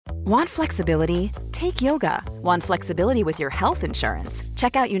Want flexibility? Take yoga. Want flexibility with your health insurance?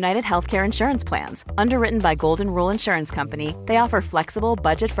 Check out United Healthcare Insurance Plans. Underwritten by Golden Rule Insurance Company, they offer flexible,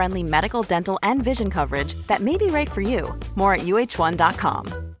 budget-friendly medical, dental, and vision coverage that may be right for you. More at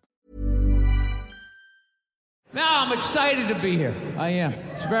uh1.com. Now I'm excited to be here. I am.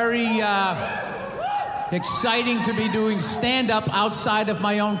 It's very exciting to be doing stand-up outside of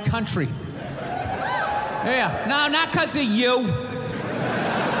my own country. Yeah, no, not because of you.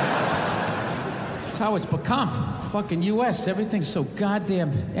 That's how it's become. Fucking U.S., everything's so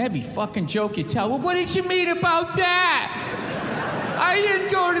goddamn... Every fucking joke you tell. Well, what did you mean about that? I didn't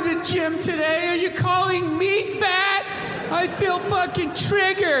go to the gym today. Are you calling me fat? I feel fucking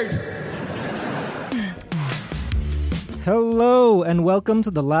triggered. Hello, and welcome to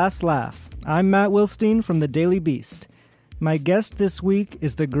The Last Laugh. I'm Matt Wilstein from The Daily Beast. My guest this week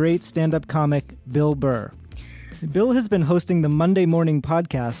is the great stand-up comic Bill Burr. Bill has been hosting the Monday Morning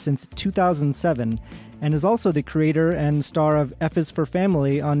Podcast since 2007 and is also the creator and star of F is for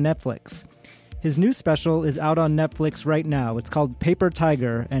Family on Netflix. His new special is out on Netflix right now. It's called Paper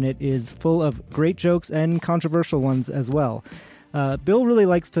Tiger, and it is full of great jokes and controversial ones as well. Bill really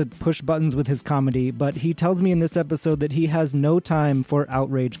likes to push buttons with his comedy, but he tells me in this episode that he has no time for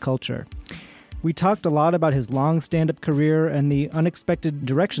outrage culture. We talked a lot about his long stand-up career and the unexpected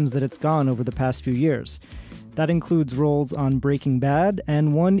directions that it's gone over the past few years. That includes roles on Breaking Bad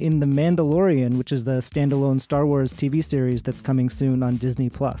and one in The Mandalorian, which is the standalone Star Wars TV series that's coming soon on Disney+.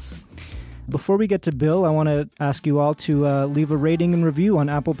 Before we get to Bill, I want to ask you all to leave a rating and review on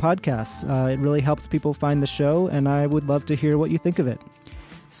Apple Podcasts. It really helps people find the show, and I would love to hear what you think of it.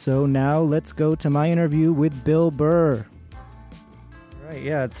 So now let's go to my interview with Bill Burr. Right,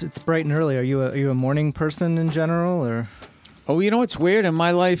 yeah, it's bright and early. Are you a morning person in general, or? Oh, you know what's weird? In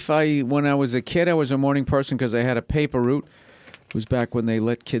my life, when I was a kid, I was a morning person because I had a paper route. It was back when they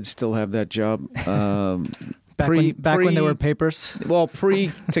let kids still have that job. Back when there were papers? Well,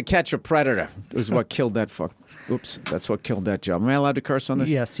 To Catch a Predator was what killed that fuck. Oops, that's what killed that job. Am I allowed to curse on this?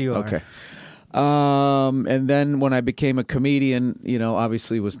 Yes, you are. Okay. And then when I became a comedian,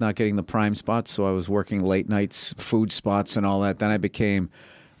 obviously was not getting the prime spots, so I was working late nights, food spots and all that. Then I became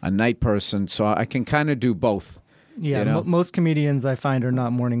a night person, so I can kind of do both. Yeah, most comedians I find are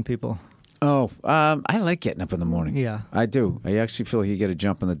not morning people. Oh, I like getting up in the morning. Yeah. I do. I actually feel like you get a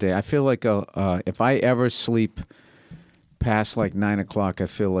jump in the day. I feel like if I ever sleep past like 9 o'clock, I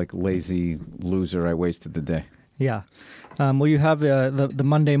feel like lazy loser. I wasted the day. Yeah. Well, you have the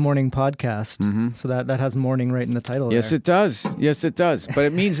Monday Morning Podcast, so that has morning right in the title. Yes, there. it does. Yes, it does. But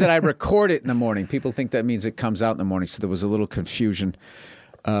it means that I record it in the morning. People think that means it comes out in the morning, so there was a little confusion.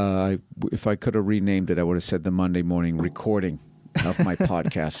 If I could have renamed it, I would have said the Monday Morning Recording of my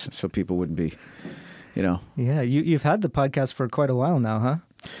podcast, so people wouldn't be, Yeah, you've had the podcast for quite a while now, huh?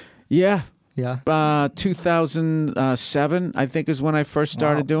 Yeah. Yeah. 2007, I think, is when I first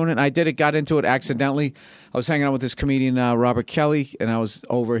started doing it. I got into it accidentally. I was hanging out with this comedian, Robert Kelly, and I was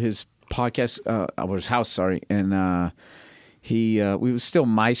over his podcast, over his house, and we was still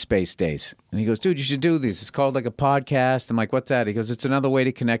MySpace days. And he goes, dude, you should do this. It's called like a podcast. I'm like, what's that? He goes, it's another way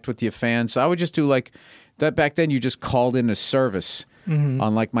to connect with your fans. So I would just do like that. Back then, you just called in a service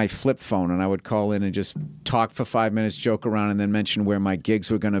on like my flip phone, and I would call in and just talk for 5 minutes, joke around, and then mention where my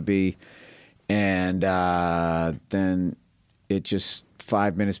gigs were going to be. And then it just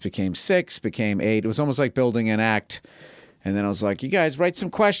 5 minutes became 6, became 8. It was almost like building an act. And then I was like, you guys write some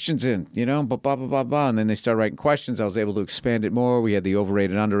questions in, blah, blah, blah, blah, blah. And then they started writing questions. I was able to expand it more. We had the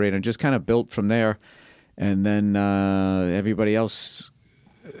overrated, underrated, and just kind of built from there. And then everybody else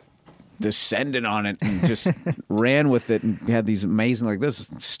descended on it and just ran with it and had these amazing, like this,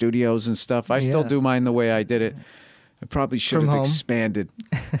 studios and stuff. I still do mine the way I did it. I probably should have expanded.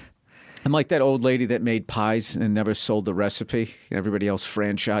 I'm like that old lady that made pies and never sold the recipe. Everybody else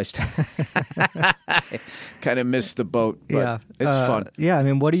franchised. Kind of missed the boat, but it's fun. Yeah, I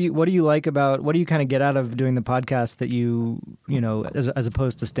mean, what do you like about, what do you kind of get out of doing the podcast that as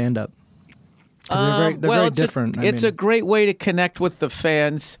opposed to stand up? They're very different. It's a great way to connect with the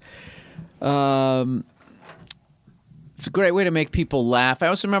fans. It's a great way to make people laugh. I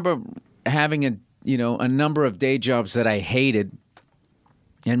also remember having a number of day jobs that I hated.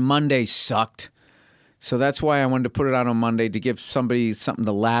 And Monday sucked. So that's why I wanted to put it out on Monday, to give somebody something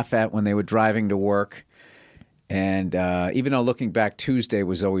to laugh at when they were driving to work. And even though looking back, Tuesday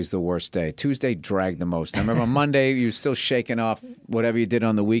was always the worst day. Tuesday dragged the most. I remember Monday, you were still shaking off whatever you did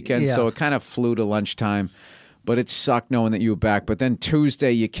on the weekend. Yeah. So it kind of flew to lunchtime. but it sucked knowing that you were back. But then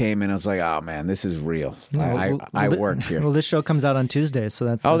Tuesday you came in, I was like, oh man, this is real. I work here. Well, this show comes out on Tuesday, so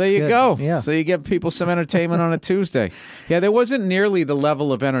that's there you good. go. Yeah. So you give people some entertainment on a Tuesday. Yeah, there wasn't nearly the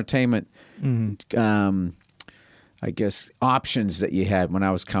level of entertainment, I guess, options that you had when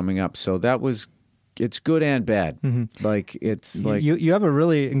I was coming up. So it's good and bad. Like it's like you have a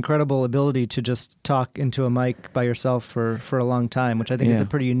really incredible ability to just talk into a mic by yourself for a long time, which I think is a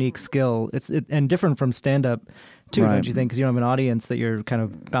pretty unique skill. And different from stand-up too, don't you think? Because you don't have an audience that you're kind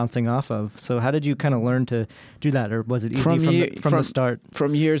of bouncing off of. So how did you kind of learn to do that, or was it easy from the start?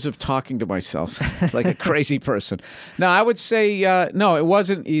 From years of talking to myself like a crazy person. No, I would say no. It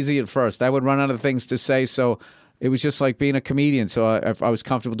wasn't easy at first. I would run out of things to say, so. It was just like being a comedian. So I was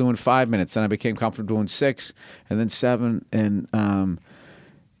comfortable doing 5 minutes, and I became comfortable doing 6, and then 7. And, I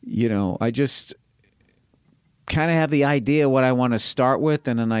just kind of have the idea what I want to start with,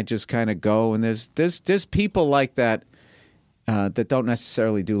 and then I just kind of go. And there's people like that that don't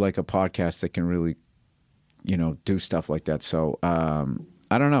necessarily do like a podcast that can really, do stuff like that. So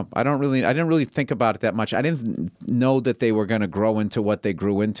I don't know. I didn't really think about it that much. I didn't know that they were going to grow into what they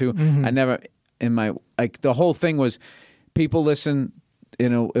grew into. I never... the whole thing was people listen,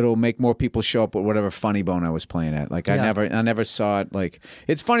 it'll make more people show up with whatever funny bone I was playing at. Like I never saw it. Like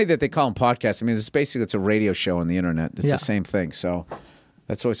it's funny that they call them podcasts. I mean, it's a radio show on the internet. It's the same thing. So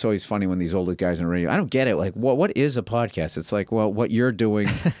that's what's always funny when these older guys on radio. I don't get it. Like what is a podcast? It's like, well, what you're doing.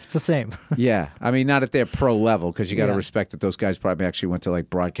 It's the same. Yeah. I mean, not at their pro level, because you got to respect that those guys probably actually went to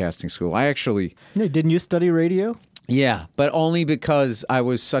like broadcasting school. Didn't you study radio? Yeah, but only because I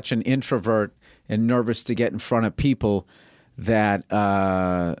was such an introvert and nervous to get in front of people that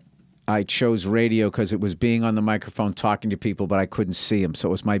I chose radio because it was being on the microphone talking to people, but I couldn't see them. So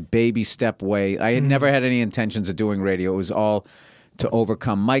it was my baby step way. I had never had any intentions of doing radio. It was all to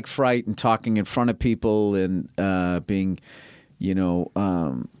overcome mic fright and talking in front of people and being,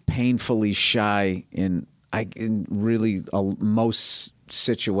 painfully shy in really most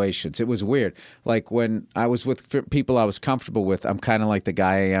situations. It was weird. Like when I was with people I was comfortable with, I'm kind of like the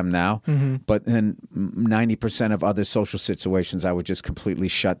guy I am now. But then 90% of other social situations, I would just completely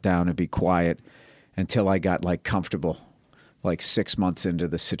shut down and be quiet until I got like comfortable, like 6 months into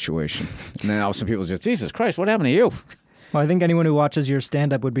the situation. And then all of a sudden people just, Jesus Christ, what happened to you? Well, I think anyone who watches your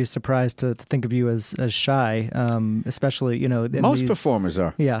stand-up would be surprised to think of you as shy, especially, most performers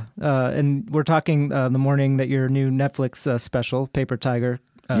are. Yeah. And we're talking the morning that your new Netflix special, Paper Tiger,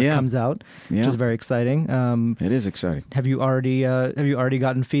 comes out, which is very exciting. It is exciting. Have you already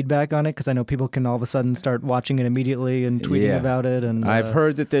gotten feedback on it? Because I know people can all of a sudden start watching it immediately and tweeting about it. And I've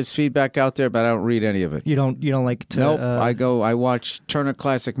heard that there's feedback out there, but I don't read any of it. You don't like to? Nope. I watch Turner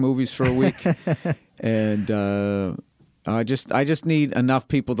Classic Movies for a week, and I just need enough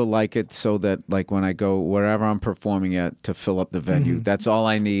people to like it so that like when I go wherever I'm performing at to fill up the venue. That's all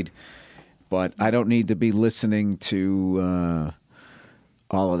I need. But I don't need to be listening to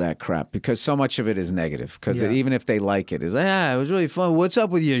all of that crap, because so much of it is negative. Because even if they like it, it's like, it was really fun. What's up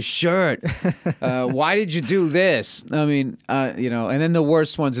with your shirt? Why did you do this? I mean, and then the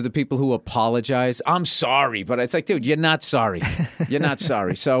worst ones are the people who apologize. I'm sorry, but it's like, dude, you're not sorry. You're not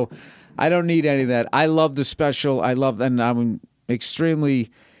sorry. So I don't need any of that. I love the special. And I'm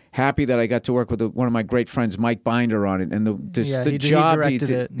extremely happy that I got to work with one of my great friends, Mike Binder, on it. And the job he did.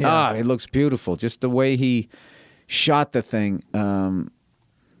 It. Yeah. It looks beautiful. Just the way he shot the thing,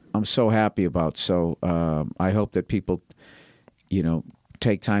 I'm so happy about. So I hope that people,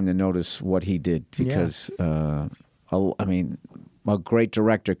 take time to notice what he did, because, a great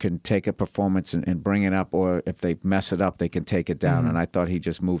director can take a performance and bring it up, or if they mess it up, they can take it down. And I thought he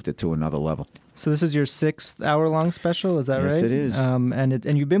just moved it to another level. So this is your 6th hour-long special, is that right? Yes, it is.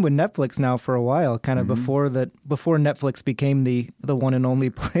 And you've been with Netflix now for a while, kind of before Netflix became the one and only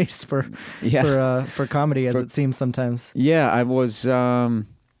place for comedy, as it seems sometimes. Yeah, I was.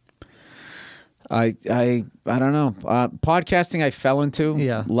 I don't know. Podcasting I fell into.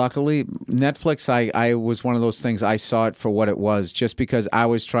 Yeah. Luckily, Netflix, I was one of those things. I saw it for what it was, just because I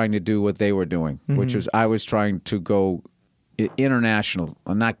was trying to do what they were doing, which was I was trying to go international,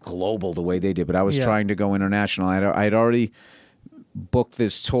 not global the way they did, but I was trying to go international. I'd already booked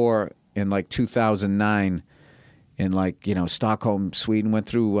this tour in like 2009 in Stockholm, Sweden. Went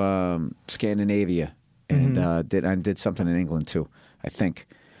through Scandinavia and did something in England too, I think,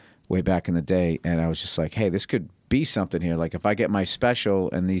 way back in the day. And I was just like, hey, this could be something here. Like if I get my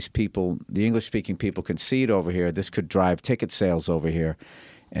special and these people, the English-speaking people, can see it over here, this could drive ticket sales over here.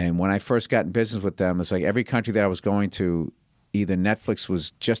 And when I first got in business with them, it's like every country that I was going to, either Netflix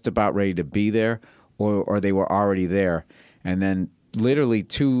was just about ready to be there or they were already there. And then literally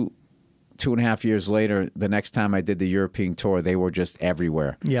two 2.5 years later, the next time I did the European tour, they were just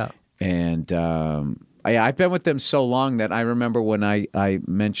everywhere. Yeah. And I've been with them so long that I remember when I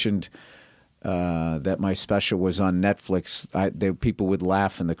mentioned that my special was on Netflix, people would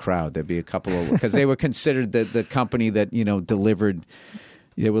laugh in the crowd. There'd be a couple of, because they were considered the company that, delivered,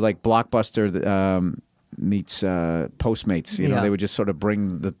 they were like Blockbuster meets Postmates. They would just sort of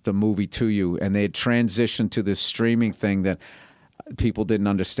bring the movie to you. And they had transitioned to this streaming thing that people didn't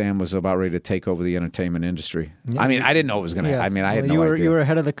understand was about ready to take over the entertainment industry. Yeah. I mean, I didn't know it was going to. I mean, I had no idea. You were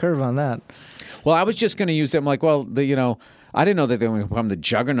ahead of the curve on that. Well, I was just going to use them like, well, I didn't know that they were going to become the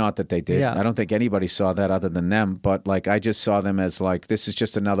juggernaut that they did. Yeah. I don't think anybody saw that other than them. But like, I just saw them as like, this is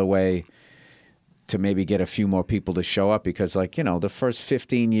just another way to maybe get a few more people to show up, because like, the first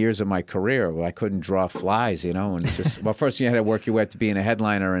 15 years of my career, I couldn't draw flies, and just, well, first you had to work your way up to being a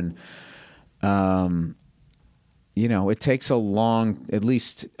headliner, and, it takes a long, at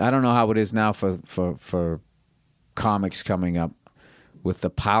least, I don't know how it is now for comics coming up with the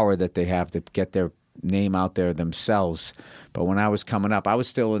power that they have to get their name out there themselves. But when I was coming up, I was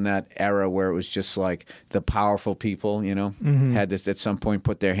still in that era where it was just like the powerful people, had to at some point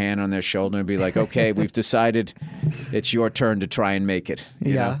put their hand on their shoulder and be like, okay, we've decided it's your turn to try and make it.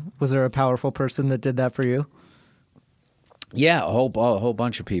 You know? Was there a powerful person that did that for you? Yeah, a whole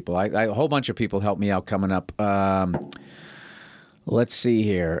bunch of people. A whole bunch of people helped me out coming up. Let's see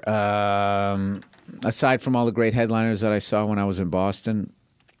here. Aside from all the great headliners that I saw when I was in Boston,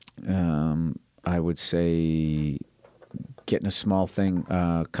 I would say getting a small thing,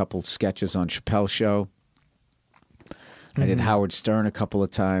 a couple sketches on Chappelle's show. I did Howard Stern a couple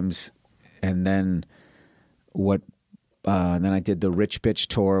of times, and then then I did the Rich Bitch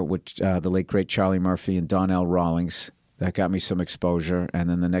tour with the late great Charlie Murphy and Donnell Rawlings. That got me some exposure, and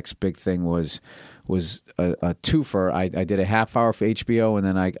then the next big thing was a twofer. I did a half hour for HBO, and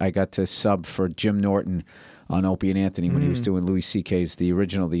then I got to sub for Jim Norton on Opie and Anthony when he was doing Louis C.K.'s the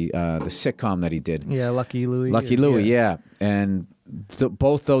original the sitcom that he did. Yeah, Lucky Louie. Lucky Louie, yeah. And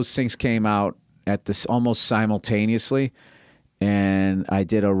both those things came out at this almost simultaneously. And I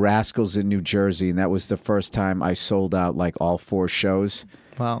did a Rascals in New Jersey, and that was the first time I sold out like all 4 shows.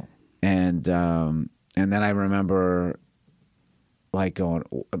 Wow. And then I remember like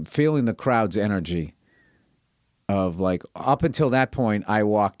feeling the crowd's energy of like, up until that point, I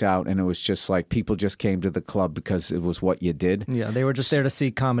walked out and it was just like people just came to the club because it was what you did. Yeah, they were just there to see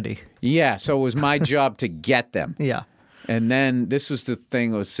comedy. Yeah, so it was my job to get them. Yeah. And then this was the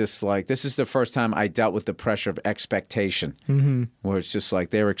thing, it was just like, this is the first time I dealt with the pressure of expectation, where it's just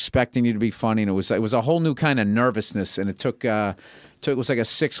like they were expecting you to be funny, and it was a whole new kind of nervousness, and it was like a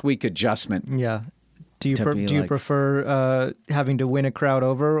 6-week adjustment. Yeah. Do you prefer having to win a crowd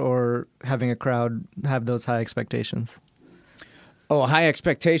over, or having a crowd have those high expectations? Oh, high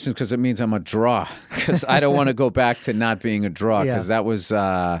expectations, because it means I'm a draw. Because I don't want to go back to not being a draw, because that was,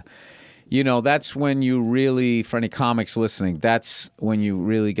 that's when you really, for any comics listening, that's when you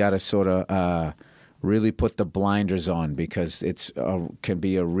really got to sort of really put the blinders on, because it's can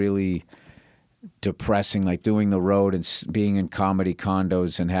be a really depressing, like doing the road and being in comedy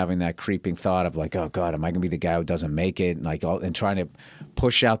condos and having that creeping thought of like, oh God, am I going to be the guy who doesn't make it? And trying to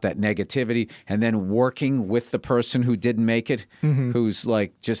push out that negativity, and then working with the person who didn't make it, who's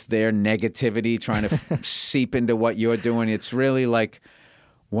like just their negativity, trying to seep into what you're doing. It's really like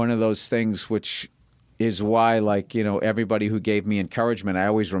one of those things, which is why, like, everybody who gave me encouragement, I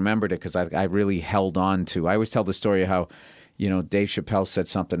always remembered it, because I really held on to. I always tell the story of how, Dave Chappelle said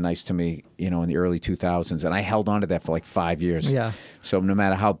something nice to me, in the early 2000s, and I held on to that for like 5 years. Yeah. So no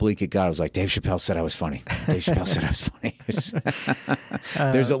matter how bleak it got, I was like, Dave Chappelle said I was funny. Dave Chappelle said I was funny.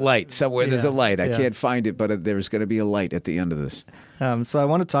 There's a light. Somewhere there's a light. I can't find it, but there's going to be a light at the end of this. So I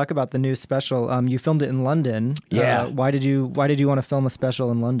want to talk about the new special. You filmed it in London. Yeah. Why did you want to film a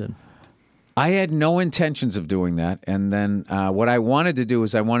special in London? I had no intentions of doing that. And then what I wanted to do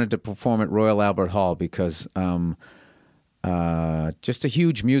is I wanted to perform at Royal Albert Hall, because just a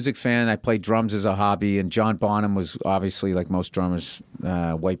huge music fan. I played drums as a hobby, and John Bonham was obviously, like most drummers,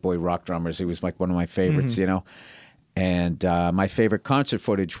 white boy rock drummers, he was like one of my favorites, And my favorite concert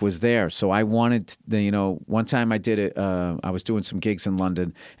footage was there. So I wanted, one time I did it, I was doing some gigs in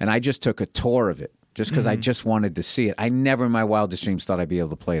London, and I just took a tour of it just because I just wanted to see it. I never in my wildest dreams thought I'd be able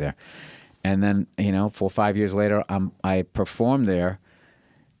to play there. And then, 4 or 5 years later, I performed there.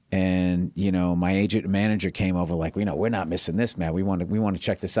 And, my agent and manager came over like, we're not missing this, man. We want to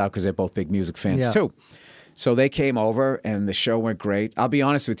check this out, because they're both big music fans too. So they came over, and the show went great. I'll be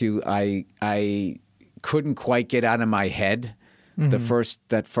honest with you, I couldn't quite get out of my head that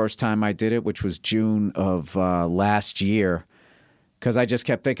first time I did it, which was June of last year, because I just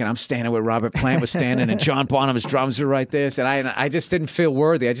kept thinking I'm standing where Robert Plant was standing and John Bonham's drums are right there. And I just didn't feel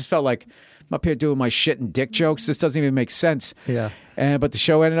worthy. I just felt like I'm up here doing my shit and dick jokes. This doesn't even make sense. Yeah. But the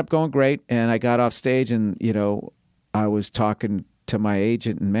show ended up going great, and I got off stage, and I was talking to my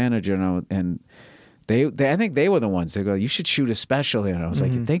agent and manager, and they I think they were the ones. They go, "You should shoot a special here." And I was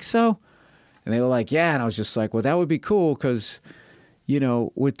like, "You think so?" And they were like, "Yeah." And I was just like, "Well, that would be cool because."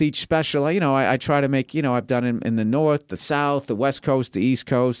 With each special, I try to make, I've done it in the North, the South, the West Coast, the East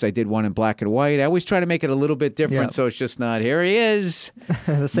Coast. I did one in black and white. I always try to make it a little bit different, so it's just not, here he is.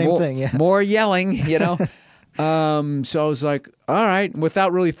 The same thing, yeah. More yelling, So I was like, all right.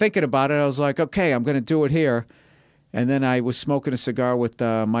 Without really thinking about it, I was like, okay, I'm going to do it here. And then I was smoking a cigar with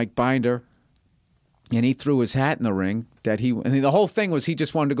Mike Binder, and he threw his hat in the ring. And the whole thing was he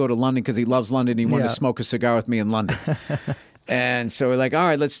just wanted to go to London because he loves London. And he wanted to smoke a cigar with me in London. And so we're like, all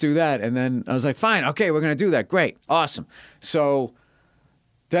right, let's do that. And then I was like, fine, okay, we're going to do that. Great, awesome. So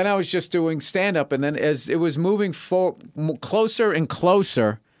then I was just doing stand-up. And then as it was moving closer and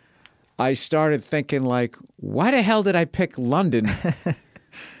closer, I started thinking, like, why the hell did I pick London?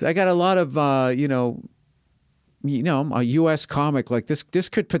 I got a lot of, a U.S. comic. Like, this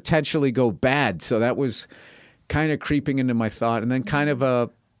could potentially go bad. So that was kind of creeping into my thought. And then kind of a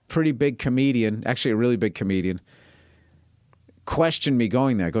pretty big comedian, actually a really big comedian, questioned me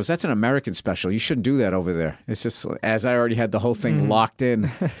going there. Goes, that's an American special. You shouldn't do that over there. It's just, as I already had the whole thing locked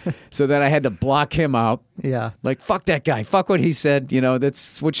in. So then I had to block him out. Yeah. Like, fuck that guy. Fuck what he said.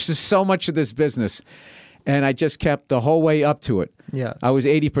 Which is so much of this business. And I just kept the whole way up to it. Yeah. I was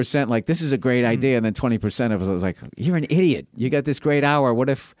 80% like, this is a great idea. And then 20% of it was like, you're an idiot. You got this great hour. What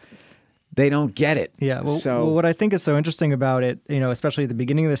if they don't get it? Yeah. Well, what I think is so interesting about it, especially at the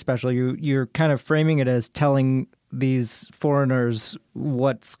beginning of the special, you're kind of framing it as telling these foreigners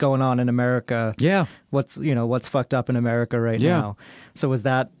what's going on in America. Yeah. What's fucked up in America right now. So was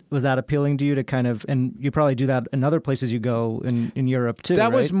that appealing to you to kind of, and you probably do that in other places you go in Europe too,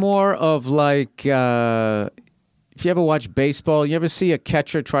 That was more of like, if you ever watch baseball, you ever see a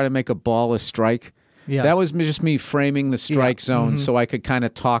catcher try to make a ball a strike? Yeah. That was just me framing the strike zone so I could kind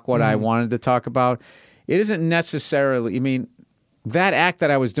of talk what I wanted to talk about. It isn't necessarily, that act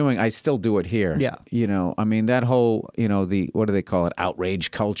that I was doing, I still do it here. Yeah. That whole, what do they call it? Outrage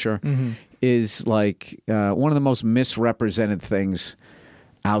culture is like one of the most misrepresented things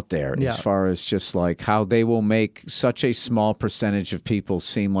out there as far as just like how they will make such a small percentage of people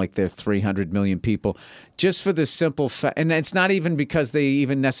seem like they're 300 million people just for the simple fact. And it's not even because they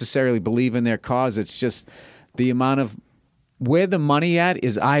even necessarily believe in their cause. It's just the amount of where the money at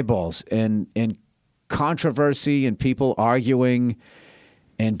is eyeballs and controversy and people arguing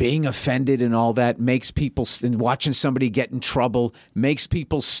and being offended and all that makes people, and watching somebody get in trouble makes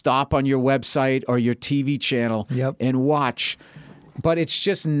people stop on your website or your TV channel and watch. But it's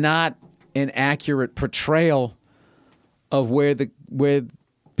just not an accurate portrayal of where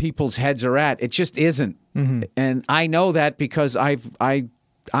people's heads are at. It just isn't. And I know that because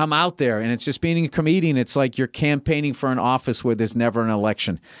I'm out there, and it's just being a comedian. It's like you're campaigning for an office where there's never an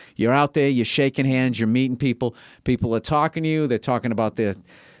election. You're out there, you're shaking hands, you're meeting people. People are talking to you. They're talking about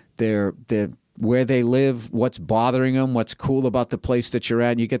their where they live, what's bothering them, what's cool about the place that you're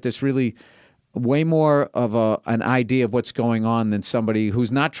at. And you get this really way more of an idea of what's going on than somebody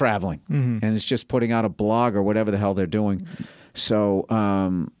who's not traveling and is just putting out a blog or whatever the hell they're doing. So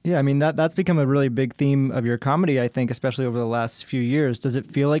that's become a really big theme of your comedy, I think, especially over the last few years. Does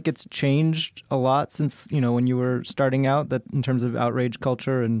it feel like it's changed a lot since when you were starting out, that in terms of outrage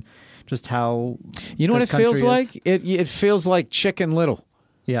culture and just how what it feels like? It feels like Chicken Little.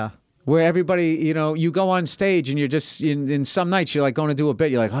 Yeah. Where everybody, you go on stage and you're just in some nights you're like going to do a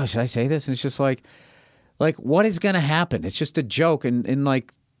bit. You're like, oh, should I say this? And it's just like what is going to happen? It's just a joke, and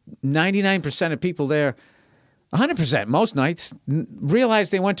like 99% of people there. 100%, most nights,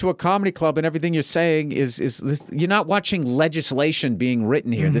 realize they went to a comedy club and everything you're saying is you're not watching legislation being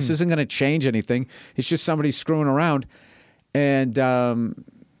written here. This isn't going to change anything. It's just somebody screwing around. And,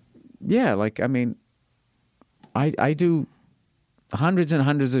 I do hundreds and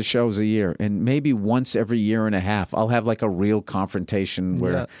hundreds of shows a year, and maybe once every year and a half, I'll have like a real confrontation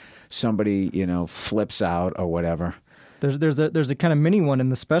where somebody, flips out or whatever. There's a kind of mini one in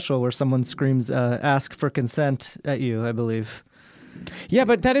the special where someone screams, "Ask for consent" at you, I believe. Yeah,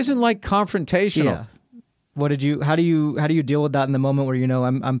 but that isn't like confrontational. Yeah. How do you deal with that in the moment where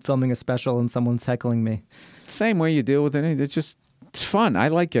I'm filming a special and someone's heckling me? Same way you deal with it. It's fun. I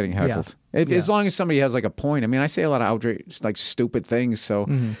like getting heckled. As long as somebody has like a point. I mean, I say a lot of outrage, like stupid things. So,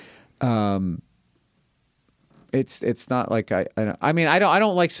 it's not like I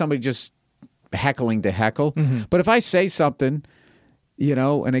don't like somebody just heckling to heckle. But if I say something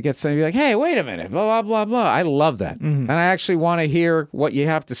and it gets somebody like, hey, wait a minute, blah, blah, blah, blah. I love that. And I actually want to hear what you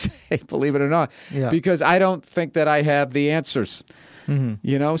have to say, believe it or not, because I don't think that I have the answers,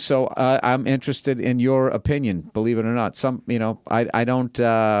 so I'm interested in your opinion, believe it or not. I don't,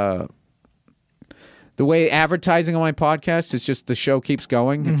 the way advertising on my podcast is just the show keeps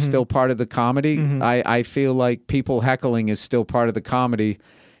going. It's still part of the comedy. I feel like people heckling is still part of the comedy.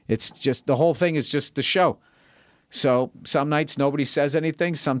 It's just, the whole thing is just the show. So some nights nobody says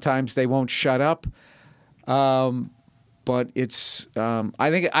anything. Sometimes they won't shut up. But it's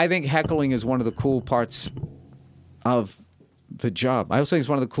I think heckling is one of the cool parts of the job. I also think it's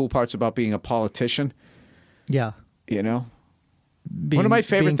one of the cool parts about being a politician. Yeah. One of my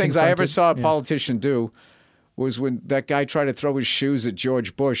favorite things I ever saw a politician do was when that guy tried to throw his shoes at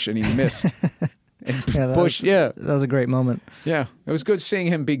George Bush and he missed. And Bush, that was a great moment. Yeah, it was good seeing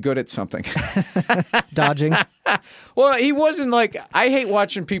him be good at something. Dodging. Well, he wasn't like, I hate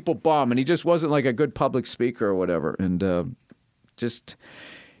watching people bomb, and he just wasn't like a good public speaker or whatever. And I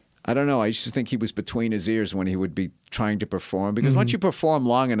don't know, I used to think he was between his ears when he would be trying to perform. Because once you perform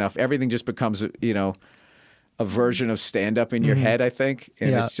long enough, everything just becomes, a version of stand-up in your head, I think.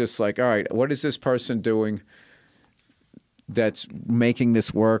 And it's just like, all right, what is this person doing that's making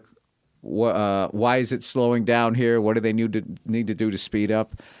this work? Why is it slowing down here? What do they need to do to speed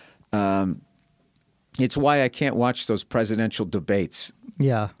up? It's why I can't watch those presidential debates.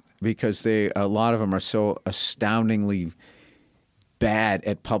 Yeah, because a lot of them are so astoundingly bad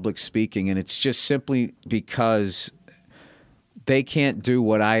at public speaking, and it's just simply because they can't do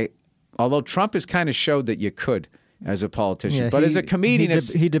what although Trump has kind of showed that you could as a politician, but as a comedian,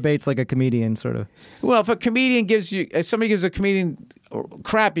 he debates like a comedian, sort of. Well, if somebody gives a comedian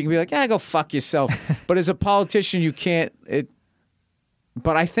crap, you can be like, go fuck yourself. But as a politician, you can't.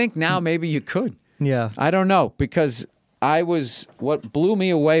 But I think now maybe you could. Yeah. I don't know, because what blew me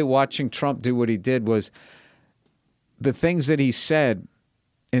away watching Trump do what he did was the things that he said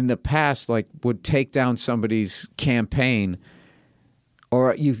in the past, like would take down somebody's campaign,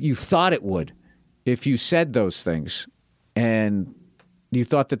 or you thought it would. If you said those things and you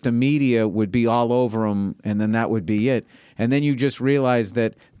thought that the media would be all over him and then that would be it. And then you just realized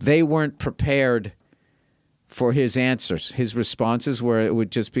that they weren't prepared for his answers, his responses, where it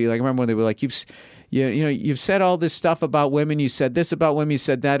would just be like, I remember when they were like, you've said all this stuff about women. You said this about women. You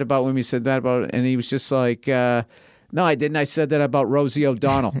said that about women. You said that about, and he was just like, no, I didn't. I said that about Rosie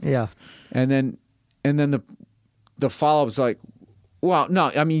O'Donnell. Yeah. And then the follow-up was like, well,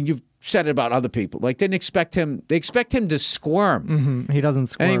 no, I mean, you've said it about other people. Like, they expect him to squirm. He doesn't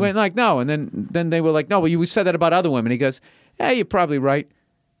squirm. And he went like, no. And then they were like, no, well, you said that about other women. He goes, you're probably right.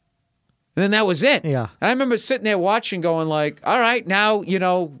 And then that was it. Yeah. And I remember sitting there watching going like, all right, now,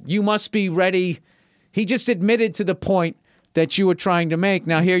 you must be ready. He just admitted to the point that you were trying to make.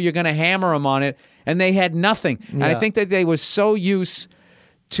 Now here you're going to hammer him on it. And they had nothing. Yeah. And I think that they were so used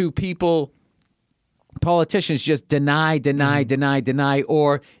to politicians just deny,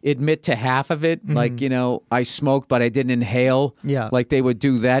 or admit to half of it. Like, I smoked, but I didn't inhale. Yeah. Like they would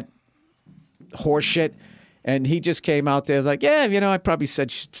do that horse shit. And he just came out there like, I probably said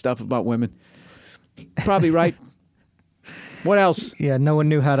stuff about women. Probably right. What else? Yeah, no one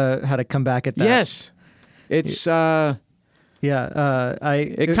knew how to come back at that. Yes. It's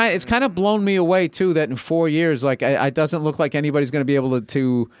it's kind of blown me away too that in 4 years, like it doesn't look like anybody's going to be able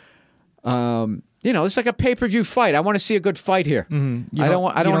to it's like a pay-per-view fight. I want to see a good fight here. I don't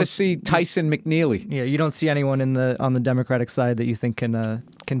want to see Tyson McNeely. Yeah, you don't see anyone on the Democratic side that you think can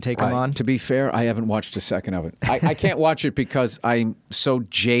take him on. To be fair, I haven't watched a second of it. I can't watch it because I'm so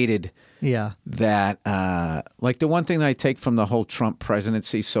jaded. Yeah. That like the one thing that I take from the whole Trump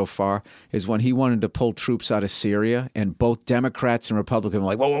presidency so far is when he wanted to pull troops out of Syria, and both Democrats and Republicans were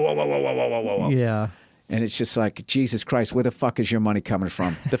like, whoa. Yeah. And it's just like, Jesus Christ, where the fuck is your money coming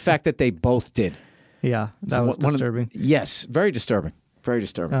from? The fact that they both did. Yeah, that was disturbing. Yes, very disturbing. Very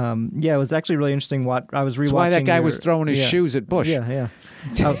disturbing. Yeah, it was actually really interesting. I was rewatching. That's why that guy was throwing his shoes at Bush. Yeah.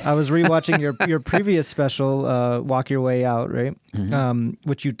 I was rewatching your previous special, Walk Your Way Out, right?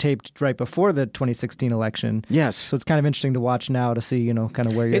 Which you taped right before the 2016 election. Yes. So it's kind of interesting to watch now to see, kind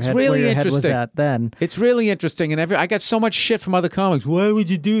of where your head was at then. It's really interesting, and I got so much shit from other comics. Why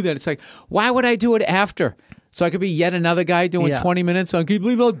would you do that? It's like, why would I do it after? So I could be yet another guy doing 20 minutes on, can you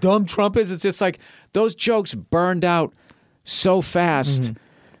believe how dumb Trump is? It's just like those jokes burned out so fast.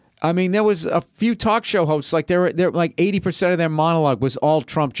 I mean, there was a few talk show hosts, like they're like 80% of their monologue was all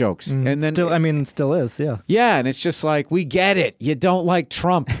Trump jokes. And then still is, yeah. Yeah, and it's just like, we get it. You don't like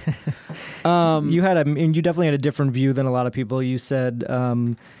Trump. You definitely had a different view than a lot of people. You said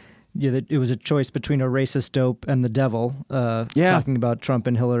it was a choice between a racist dope and the devil. Talking about Trump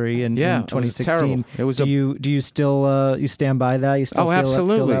and Hillary in 2016. It was do you still you stand by that? You still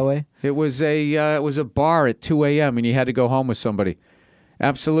absolutely. feel that way? It was a bar at 2 a.m. and you had to go home with somebody.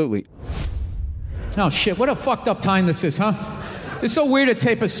 Absolutely. Oh shit! What a fucked up time this is, huh? It's so weird to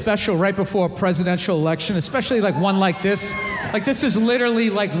tape a special right before a presidential election, especially like one like this. Like this is literally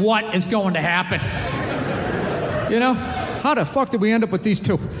like what is going to happen. You know? How the fuck did we end up with these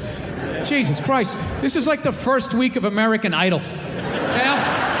two? Jesus Christ. This is like the first week of American Idol. You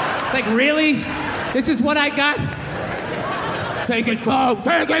know? It's like, really? This is what I got? Take his coat!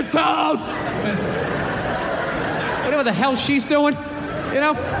 Take his coat! Whatever the hell she's doing, you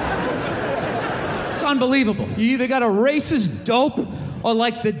know? It's unbelievable. You either got a racist dope or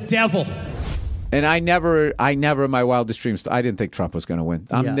like the devil. And I never in my wildest dreams, I didn't think Trump was going to win.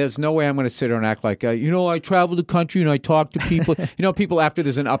 There's no way I'm going to sit here and act like, I travel the country and I talk to people. People after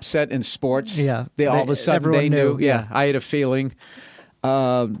there's an upset in sports, they all of a sudden they knew. Yeah, I had a feeling.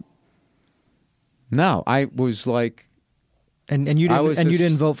 No, I was like, and you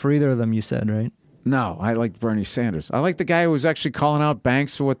didn't vote for either of them. You said, right? No, I liked Bernie Sanders. I like the guy who was actually calling out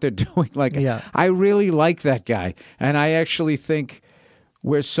banks for what they're doing. I really like that guy, and I actually think,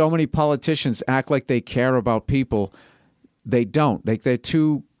 where so many politicians act like they care about people, they don't. They're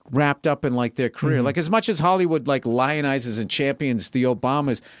too wrapped up in their career. Mm-hmm. Like as much as Hollywood lionizes and champions the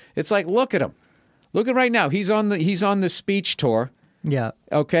Obamas, it's like, look at him. Look at right now. He's on the speech tour. Yeah.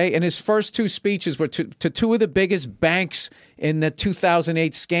 Okay. And his first two speeches were to two of the biggest banks in the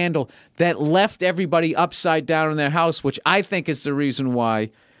 2008 scandal that left everybody upside down in their house, which I think is the reason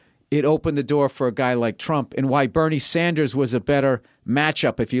why it opened the door for a guy like Trump, and why Bernie Sanders was a better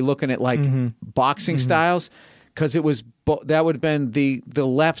matchup if you're looking at boxing styles, because it was that would have been the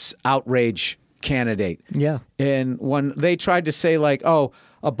left's outrage candidate. Yeah. And when they tried to say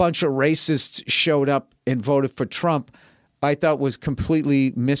a bunch of racists showed up and voted for Trump, I thought was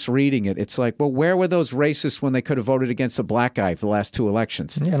completely misreading it. It's like, well, where were those racists when they could have voted against a black guy for the last two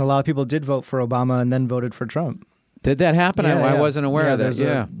elections? Yeah, and a lot of people did vote for Obama and then voted for Trump. Did that happen? Yeah, I wasn't aware of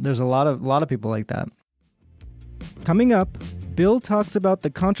that. There's a lot of people like that. Coming up, Bill talks about the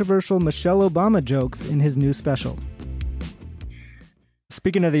controversial Michelle Obama jokes in his new special.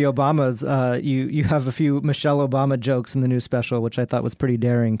 Speaking of the Obamas, you have a few Michelle Obama jokes in the new special, which I thought was pretty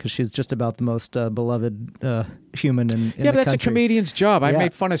daring because she's just about the most beloved human in the country. Yeah, that's a comedian's job. I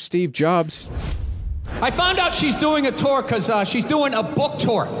made fun of Steve Jobs. I found out she's doing a tour because she's doing a book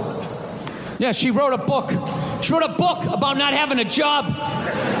tour. Yeah, she wrote a book. She wrote a book about not having a job.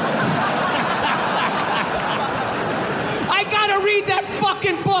 I gotta read that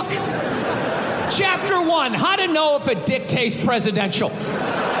fucking book. Chapter 1, how to know if a dick tastes presidential. How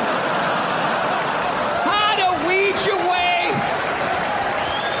to weed your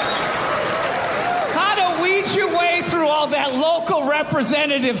way through all that local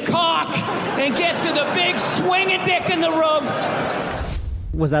representative cock and get to the big swinging dick in the room.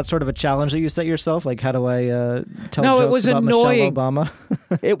 Was that sort of a challenge that you set yourself? Like, how do I tell No, jokes it was about annoying. Michelle Obama?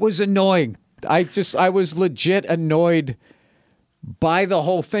 It was annoying. I was legit annoyed by the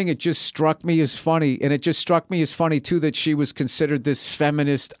whole thing. It just struck me as funny. And it just struck me as funny, too, that she was considered this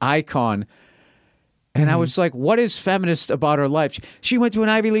feminist icon. And I was like, what is feminist about her life? She went to an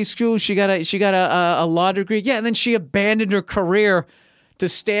Ivy League school. She got a law degree. Yeah, and then she abandoned her career to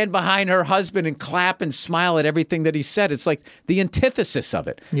stand behind her husband and clap and smile at everything that he said. It's like the antithesis of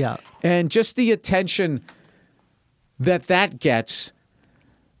it. Yeah. And just the attention that gets,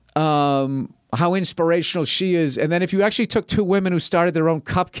 how inspirational she is. And then if you actually took two women who started their own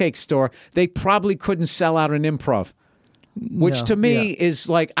cupcake store, they probably couldn't sell out an Improv. Which to me is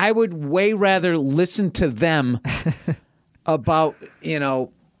like, I would way rather listen to them about,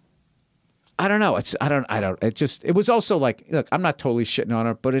 I don't know. It was also like, look, I'm not totally shitting on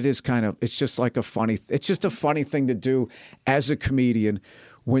her, but it's just a funny thing to do as a comedian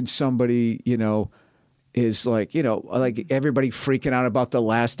when somebody, is like everybody freaking out about the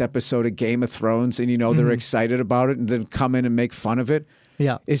last episode of Game of Thrones and, they're excited about it and then come in and make fun of it.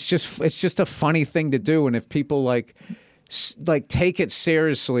 Yeah. It's just a funny thing to do. And if people take it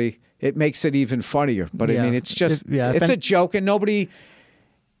seriously, it makes it even funnier. But I mean, it's just, it's a joke and nobody...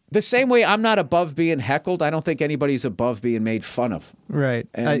 The same way I'm not above being heckled, I don't think anybody's above being made fun of. Right.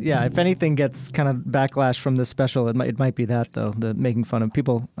 If anything gets kind of backlash from this special, it might be that, though, the making fun of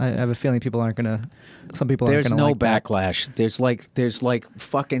people. I have a feeling people aren't going to... Some people aren't going to like that. There's no backlash. There's like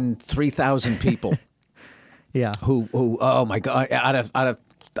fucking 3,000 people. Yeah. Who, oh my God, out of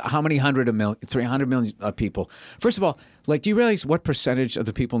how many 300 million people. First of all, do you realize what percentage of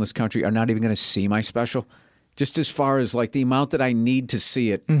the people in this country are not even going to see my special? Just as far as like the amount that I need to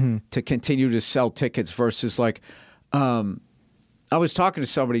see it to continue to sell tickets versus like, I was talking to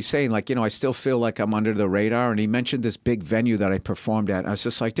somebody saying like, I still feel like I'm under the radar. And he mentioned this big venue that I performed at. I was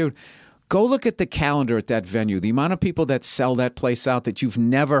just like, dude, go look at the calendar at that venue. The amount of people that sell that place out that you've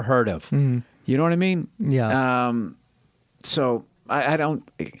never heard of. You know what I mean? Yeah. So I don't,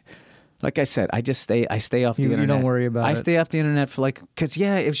 like I said, I stay off the internet. You don't worry about it. I stay off the internet for like, because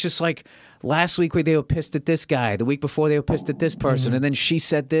it was just like last week they were pissed at this guy. The week before they were pissed at this person. And then she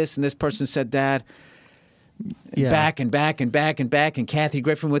said this and this person said that. Yeah. Back and back and back and back. And Kathy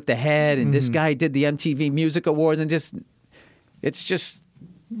Griffin with the head. And this guy did the MTV Music Awards. And it's just.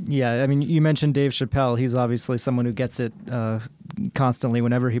 Yeah, I mean, you mentioned Dave Chappelle. He's obviously someone who gets it constantly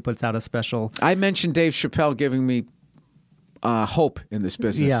whenever he puts out a special. I mentioned Dave Chappelle giving me hope in this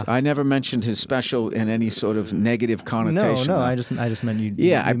business. Yeah. I never mentioned his special in any sort of negative connotation. No, I just meant you.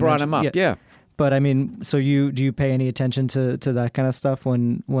 Yeah, you I brought him up. Yeah. But I mean, so do you pay any attention to that kind of stuff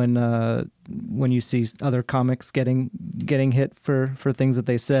when you see other comics getting hit for things that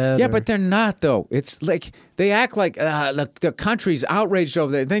they said? Yeah, but they're not though. It's like they act like the country's outraged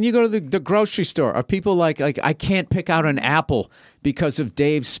over there. Then you go to the grocery store. Are people like I can't pick out an apple because of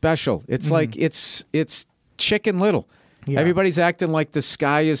Dave's special? It's like it's Chicken Little. Yeah. Everybody's acting like the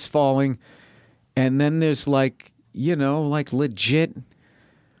sky is falling, and then there's like legit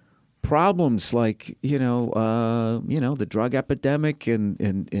problems like the drug epidemic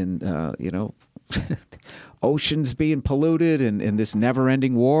and oceans being polluted and this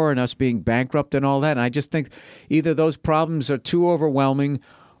never-ending war and us being bankrupt and all that. And I just think either those problems are too overwhelming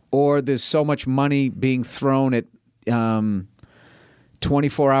or there's so much money being thrown at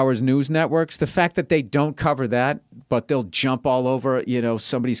 24 hours news networks. The fact that they don't cover that, but they'll jump all over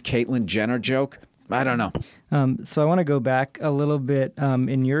somebody's Caitlyn Jenner joke. I don't know. So I want to go back a little bit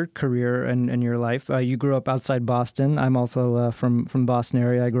in your career and your life. You grew up outside Boston. I'm also from Boston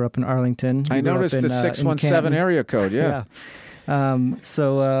area. I grew up in Arlington. I noticed the 617 area code. Yeah.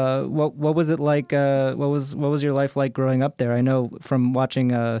 So what was it like? What was your life like growing up there? I know from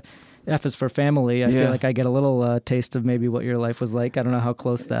watching F is for Family. I feel like I get a little taste of maybe what your life was like. I don't know how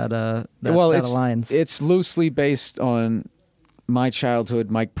close that aligns. It's loosely based on my childhood.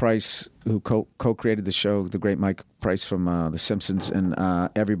 Mike Price, who co-created the show, the great Mike Price from The Simpsons, and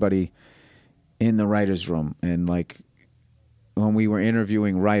everybody in the writer's room. And like when we were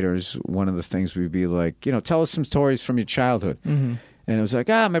interviewing writers, one of the things we'd be like, tell us some stories from your childhood. And it was like,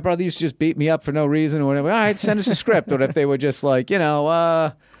 my brother used to just beat me up for no reason or whatever. All right, send us a script. Or if they were just like,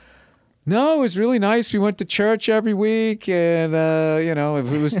 no, it was really nice. We went to church every week. And,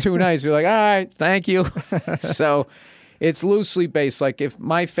 if it was too nice, we're like, all right, thank you. So it's loosely based. Like if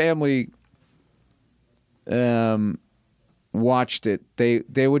my family watched it,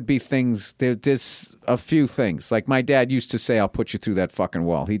 there would be things. There's a few things. Like my dad used to say, "I'll put you through that fucking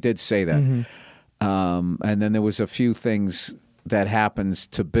wall." He did say that. And then there was a few things that happens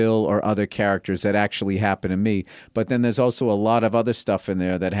to Bill or other characters that actually happen to me. But then there's also a lot of other stuff in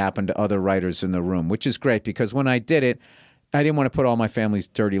there that happened to other writers in the room, which is great because when I did it, I didn't want to put all my family's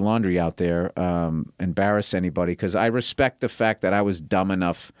dirty laundry out there, embarrass anybody, because I respect the fact that I was dumb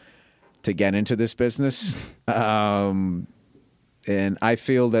enough to get into this business. And I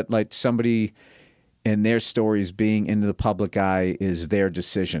feel that like somebody in their stories being into the public eye is their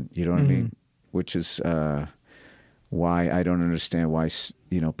decision. You know what I mean? Which is why I don't understand why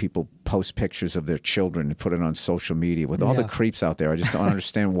people post pictures of their children and put it on social media with all the creeps out there. I just don't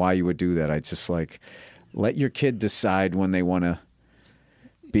understand why you would do that. I just like... Let your kid decide when they want to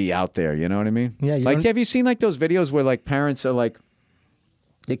be out there. You know what I mean? Yeah. Have you seen like those videos where like parents are like,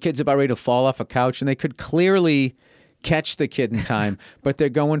 the kid's about ready to fall off a couch and they could clearly catch the kid in time, but they're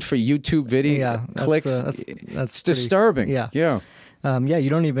going for YouTube video clicks. That's disturbing. Yeah. Yeah. You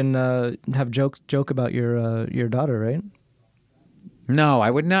don't even have joke about your daughter, right? No,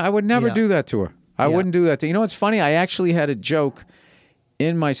 I would never do that to her. I wouldn't do that to her. You know what's funny? I actually had a joke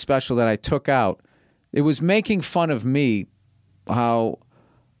in my special that I took out. It was making fun of me, how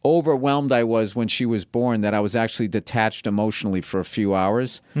overwhelmed I was when she was born, that I was actually detached emotionally for a few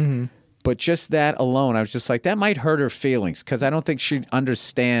hours. But just that alone, I was just like, that might hurt her feelings because I don't think she'd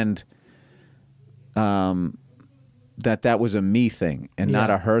understand that was a me thing and not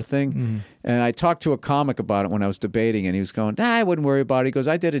a her thing. And I talked to a comic about it when I was debating, and he was going, I wouldn't worry about it. He goes,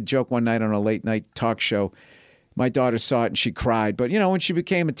 I did a joke one night on a late night talk show. My daughter saw it and she cried. But, when she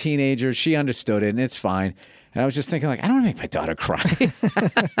became a teenager, she understood it and it's fine. And I was just thinking, like, I don't want to make my daughter cry.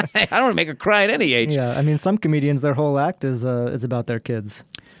 I don't want to make her cry at any age. Yeah, I mean, some comedians, their whole act is about their kids.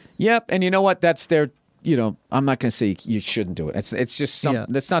 Yep, and you know what? That's I'm not going to say you shouldn't do it. It's just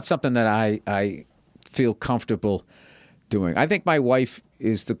that's not something that I feel comfortable doing. I think my wife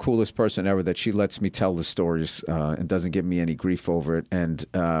is the coolest person ever, that she lets me tell the stories and doesn't give me any grief over it. And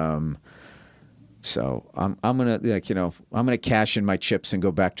so I'm gonna I'm gonna cash in my chips and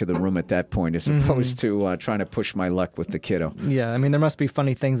go back to the room at that point, as opposed to trying to push my luck with the kiddo. Yeah, I mean, there must be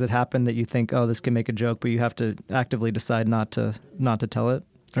funny things that happen that you think, oh, this can make a joke, but you have to actively decide not to tell it,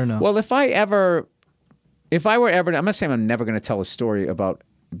 or no? Well, if I were ever, I'm not saying I'm never going to tell a story about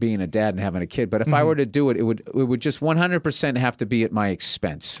being a dad and having a kid, but if I were to do it, it would just 100% have to be at my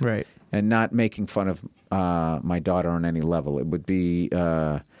expense, right? And not making fun of my daughter on any level. It would be.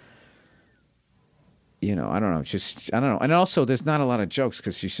 I don't know. I don't know. And also, there's not a lot of jokes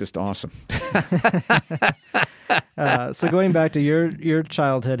because she's just awesome. So going back to your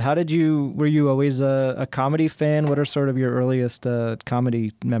childhood, were you always a comedy fan? What are sort of your earliest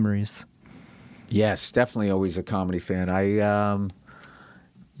comedy memories? Yes, definitely always a comedy fan. And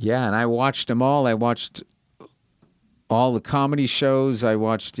I watched them all. I watched all the comedy shows. I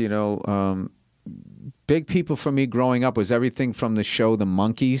watched, big people for me growing up was everything from the show The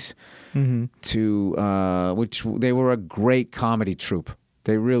Monkees to, which they were a great comedy troupe.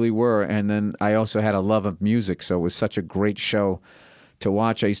 They really were. And then I also had a love of music, so it was such a great show to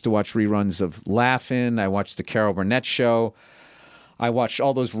watch. I used to watch reruns of Laugh-In. I watched the Carol Burnett show. I watched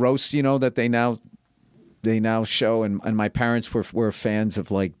all those roasts, that they now show. And my parents were fans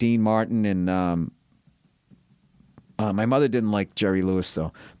of like Dean Martin and my mother didn't like Jerry Lewis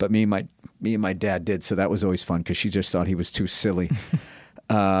though, but me and my dad did, so that was always fun because she just thought he was too silly.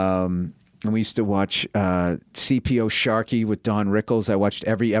 And we used to watch CPO Sharky with Don Rickles. I watched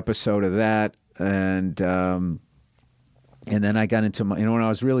every episode of that, and then I got into when I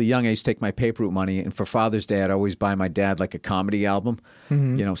was really young, I used to take my paper route money, and for Father's Day, I'd always buy my dad like a comedy album,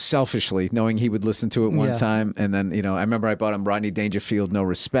 selfishly, knowing he would listen to it one time. And then, I remember I bought him Rodney Dangerfield, No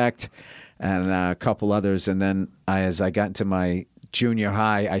Respect, and a couple others. And then as I got into my junior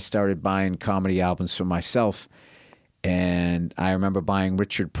high, I started buying comedy albums for myself. And I remember buying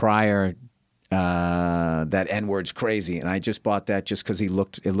Richard Pryor, that N-Word's Crazy. And I just bought that just because it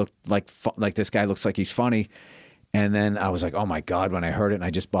looked like this guy looks like he's funny. And then I was like, oh my God, when I heard it, and I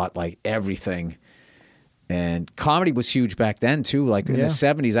just bought like everything. And comedy was huge back then too. Like in the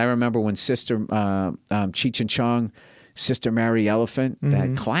 70s, I remember when Sister Cheech and Chong, Sister Mary Elephant,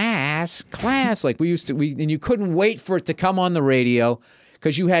 that class, like and you couldn't wait for it to come on the radio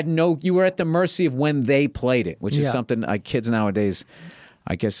because you were at the mercy of when they played it, which is something kids nowadays,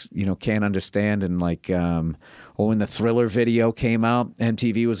 I guess, can't understand. And like, when the Thriller video came out,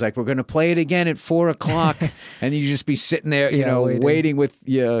 MTV was like, we're going to play it again at 4:00. And you just be sitting there, waiting with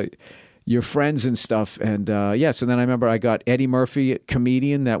your friends and stuff. And so then I remember I got Eddie Murphy,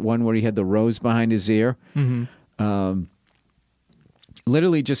 comedian, that one where he had the rose behind his ear.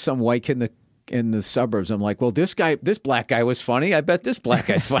 Literally just some white kid in the suburbs. I'm like, well, this black guy was funny. I bet this black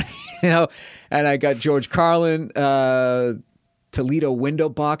guy's funny, And I got George Carlin, Toledo Window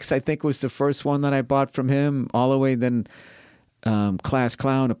Box, I think, was the first one that I bought from him. All the way then, Class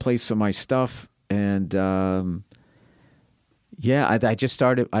Clown, A Place for My Stuff, and I just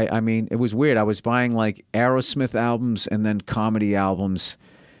started. I mean, it was weird. I was buying like Aerosmith albums and then comedy albums,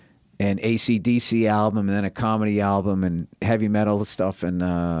 and AC/DC album, and then a comedy album, and heavy metal stuff, and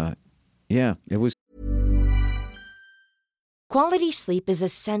it was. Quality sleep is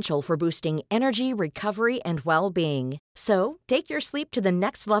essential for boosting energy, recovery, and well-being. So, take your sleep to the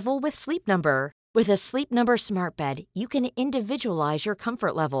next level with Sleep Number. With a Sleep Number smart bed, you can individualize your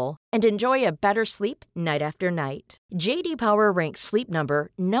comfort level and enjoy a better sleep night after night. J.D. Power ranks Sleep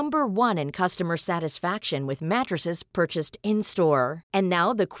Number number 1 in customer satisfaction with mattresses purchased in-store. And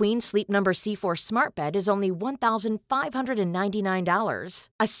now the Queen Sleep Number C4 smart bed is only $1,599,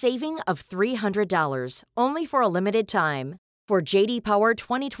 a saving of $300, only for a limited time. For J.D. Power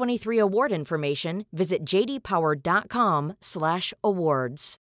 2023 award information, visit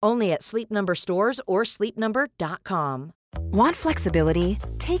jdpower.com/awards. Only at Sleep Number stores or sleepnumber.com. Want flexibility?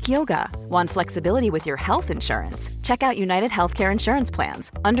 Take yoga. Want flexibility with your health insurance? Check out United Healthcare Insurance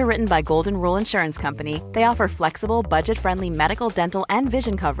Plans. Underwritten by Golden Rule Insurance Company, they offer flexible, budget-friendly medical, dental, and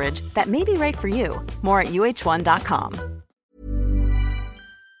vision coverage that may be right for you. More at uh1.com.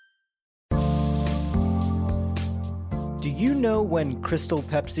 Do you know when Crystal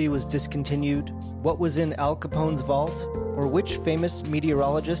Pepsi was discontinued? What was in Al Capone's vault? Or which famous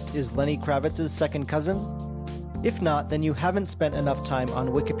meteorologist is Lenny Kravitz's second cousin? If not, then you haven't spent enough time on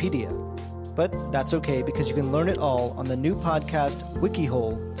Wikipedia. But that's okay, because you can learn it all on the new podcast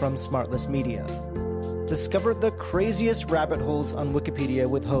WikiHole from Smartless Media. Discover the craziest rabbit holes on Wikipedia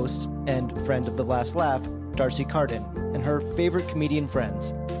with host and friend of The Last Laugh, Darcy Carden, and her favorite comedian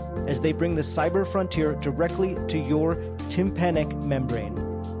friends. as they bring the cyber frontier directly to your tympanic membrane.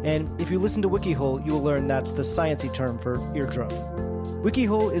 And if you listen to WikiHole, you will learn that's the sciencey term for eardrum.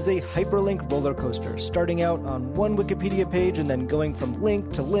 WikiHole is a hyperlink roller coaster, starting out on one Wikipedia page and then going from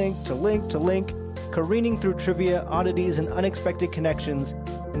link to link to link to link, careening through trivia, oddities, and unexpected connections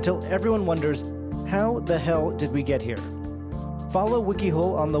until everyone wonders, how the hell did we get here? Follow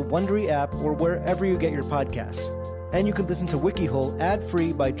WikiHole on the Wondery app or wherever you get your podcasts. And you can listen to WikiHole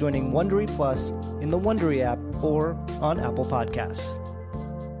ad-free by joining Wondery Plus in the Wondery app or on Apple Podcasts.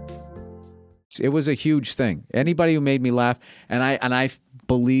 It was a huge thing. Anybody who made me laugh, and I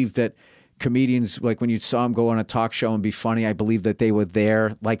believe that comedians, like when you saw them go on a talk show and be funny, I believe that they were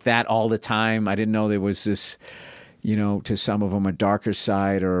there like that all the time. I didn't know there was this, to some of them a darker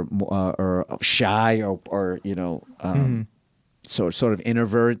side or shy or sort of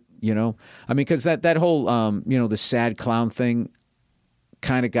introvert. I mean, because that whole the sad clown thing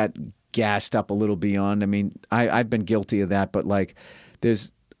kind of got gassed up a little beyond. I mean, I've been guilty of that, but like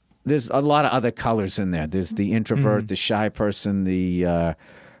there's a lot of other colors in there. There's the introvert, the shy person, the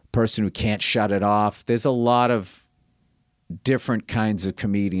person who can't shut it off. There's a lot of different kinds of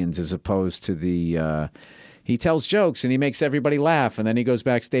comedians as opposed to the he tells jokes and he makes everybody laugh and then he goes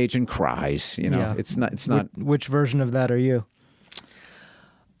backstage and cries. Yeah. It's not. Which version of that are you?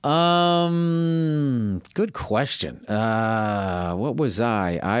 Good question. What was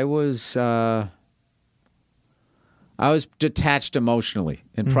I? I was detached emotionally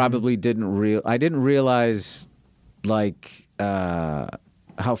and probably didn't realize like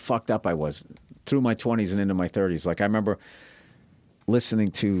how fucked up I was through my 20s and into my 30s. Like I remember listening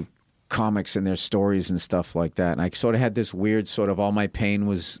to comics and their stories and stuff like that, and I sort of had this weird sort of all my pain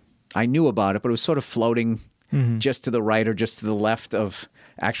was I knew about it, but it was sort of floating just to the right or just to the left of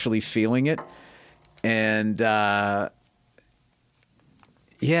actually feeling it. And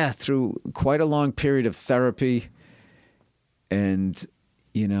through quite a long period of therapy. And,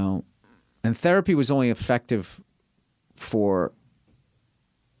 and therapy was only effective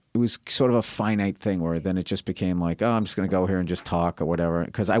it was sort of a finite thing where then it just became like, oh, I'm just going to go here and just talk or whatever.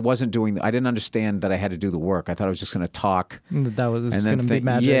 Because I didn't understand that I had to do the work. I thought I was just going to talk. That was going to be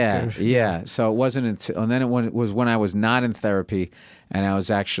magic. Yeah. So it wasn't until, and then it was when I was not in therapy and I was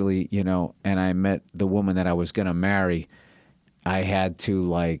actually, and I met the woman that I was going to marry, I had to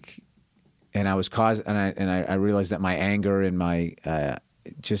and I was I realized that my anger and my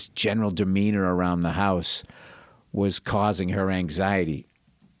just general demeanor around the house was causing her anxiety,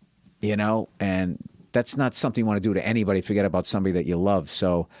 and that's not something you want to do to anybody. Forget about somebody that you love.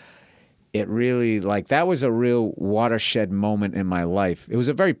 So it really that was a real watershed moment in my life. It was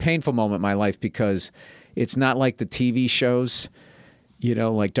a very painful moment in my life because it's not like the TV shows.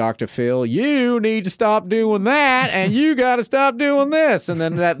 Like Dr. Phil, you need to stop doing that and you got to stop doing this. And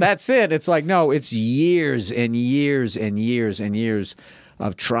then that's it. It's like, no, it's years and years and years and years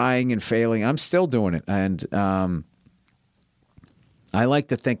of trying and failing. I'm still doing it. And I like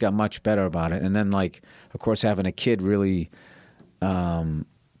to think I'm much better about it. And then, of course, having a kid really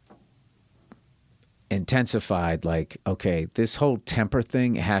intensified, okay, this whole temper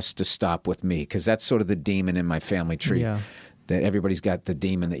thing has to stop with me because that's sort of the demon in my family tree. Yeah. That everybody's got the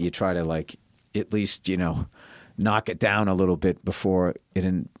demon that you try to at least knock it down a little bit before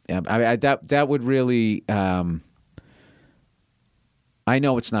it. That would really. I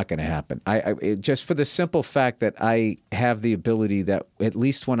know it's not going to happen. Just for the simple fact that I have the ability that at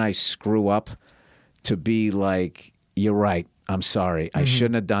least when I screw up, to be like, you're right. I'm sorry. I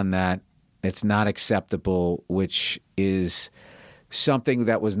shouldn't have done that. It's not acceptable. Which is something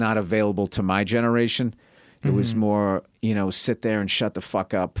that was not available to my generation. It was more, sit there and shut the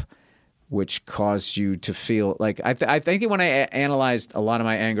fuck up, which caused you to feel like I think when I analyzed a lot of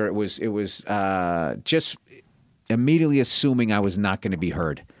my anger, it was just immediately assuming I was not going to be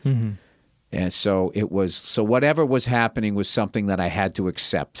heard, and so whatever was happening was something that I had to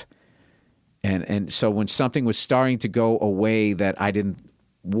accept, and so when something was starting to go away that I didn't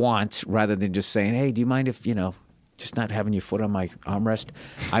want, rather than just saying, hey, do you mind if just not having your foot on my armrest,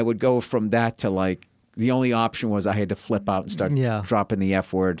 I would go from that to the only option was I had to flip out and start dropping the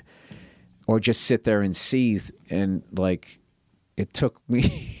F word or just sit there and seethe. And it took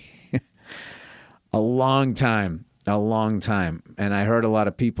me a long time. And I heard a lot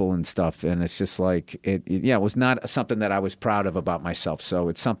of people and stuff. And it's just it was not something that I was proud of about myself. So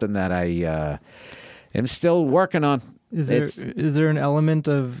it's something that I am still working on. Is there an element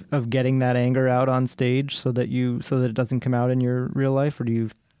of getting that anger out on stage so that it doesn't come out in your real life, or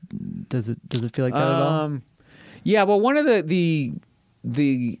does it feel like that at all? Yeah, well, one of the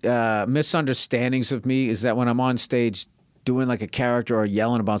misunderstandings of me is that when I'm on stage, doing like a character or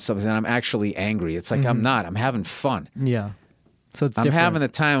yelling about something, and I'm actually angry. It's like I'm not. I'm having fun. Yeah. So it's I'm different. having the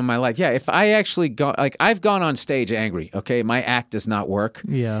time of my life. Yeah, if I actually go, like I've gone on stage angry, okay? My act does not work.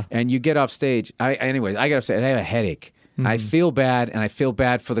 Yeah. And you get off stage. Anyways, I get off stage. I have a headache. I feel bad, and I feel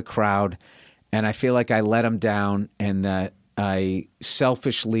bad for the crowd, and I feel like I let them down, and that I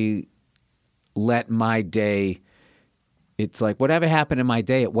selfishly let my day. It's like whatever happened in my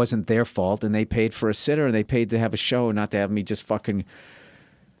day, it wasn't their fault, and they paid for a sitter, and they paid to have a show, not to have me just fucking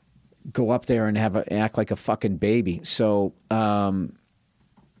go up there and act like a fucking baby. So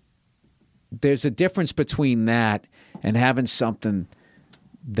there's a difference between that and having something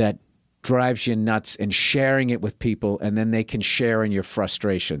that drives you nuts and sharing it with people, and then they can share in your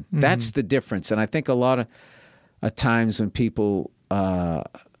frustration. That's the difference. And I think a lot of times when people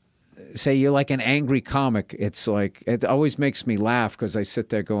say you're like an angry comic, it's like it always makes me laugh because I sit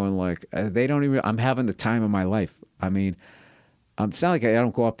there going like, they don't even. I'm having the time of my life. I mean, it's not like I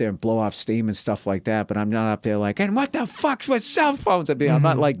don't go up there and blow off steam and stuff like that, but I'm not up there like, and what the fuck's with cell phones? I mean, I'm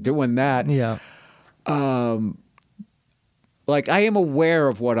not like doing that. Yeah. Like I am aware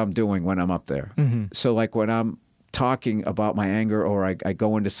of what I'm doing when I'm up there. So like when I'm talking about my anger or I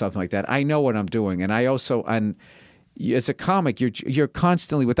go into something like that, I know what I'm doing. And I also, as a comic, you're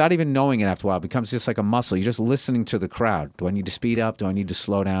constantly, without even knowing it after a while, it becomes just like a muscle. You're just listening to the crowd. Do I need to speed up? Do I need to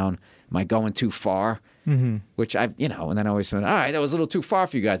slow down? Am I going too far? Which and then I always think, all right, that was a little too far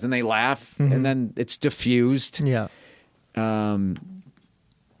for you guys. And they laugh, and then it's diffused. Yeah.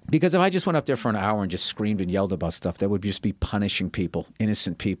 Because if I just went up there for an hour and just screamed and yelled about stuff, that would just be punishing people,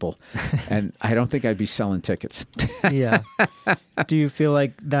 innocent people. And I don't think I'd be selling tickets. Yeah. Do you feel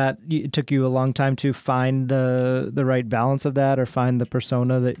like that it took you a long time to find the right balance of that, or find the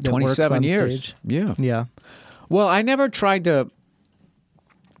persona that 27 works on years. stage? Yeah. Yeah. Well, I never tried to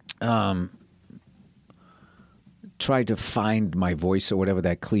find my voice or whatever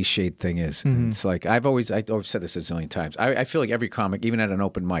that cliched thing is. It's like I've said this a zillion times. I feel like every comic, even at an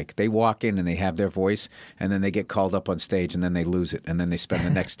open mic, they walk in and they have their voice, and then they get called up on stage, and then they lose it, and then they spend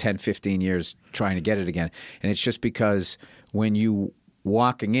the next 10, 15 years trying to get it again. And it's just because when you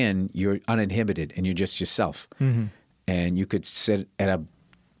walking in, you're uninhibited and you're just yourself. And you could sit at a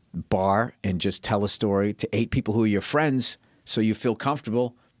bar and just tell a story to 8 people who are your friends, so you feel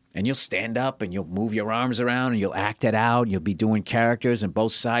comfortable. And you'll stand up and you'll move your arms around and you'll act it out. You'll be doing characters and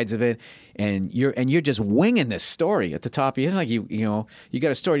both sides of it, and you're just winging this story at the top of your head. It's like you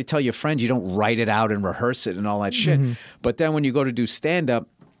got a story to tell your friends. You don't write it out and rehearse it and all that shit. But then when you go to do stand up,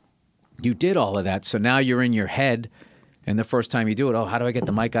 you did all of that. So now you're in your head, and the first time you do it, how do I get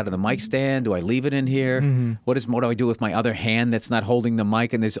the mic out of the mic stand? Do I leave it in here? What do I do with my other hand that's not holding the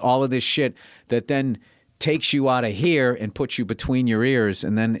mic? And there's all of this shit that then takes you out of here and puts you between your ears,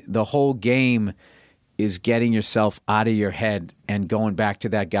 and then the whole game is getting yourself out of your head and going back to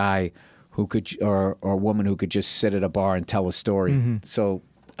that guy who could or woman who could just sit at a bar and tell a story. So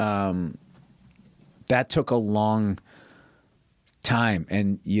that took a long time,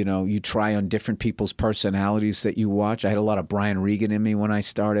 and you try on different people's personalities that you watch. I had a lot of Brian Regan in me when I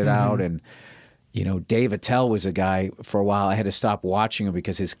started out, and Dave Attell was a guy for a while. I had to stop watching him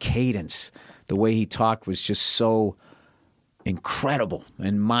because his cadence, the way he talked, was just so incredible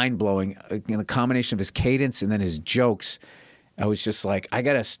and mind-blowing. The combination of his cadence and then his jokes, I was just like, I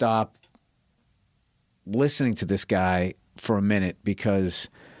got to stop listening to this guy for a minute because,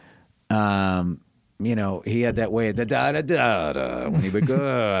 he had that way of da-da-da-da when he would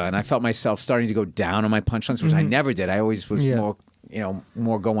go, and I felt myself starting to go down on my punchlines, which I never did. I always was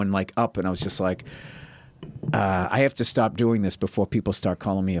more going like up, and I was just like, I have to stop doing this before people start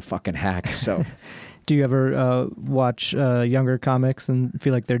calling me a fucking hack. So, do you ever watch younger comics and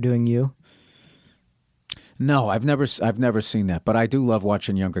feel like they're doing you? No, I've never seen that, but I do love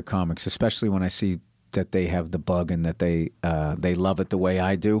watching younger comics, especially when I see that they have the bug and that they love it the way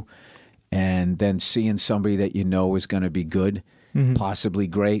I do, and then seeing somebody that is going to be good, possibly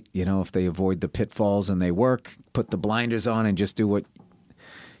great. If they avoid the pitfalls and they work, put the blinders on, and just do what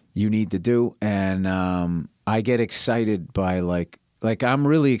you need to do. And I get excited by like I'm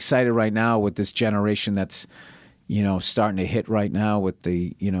really excited right now with this generation that's starting to hit right now with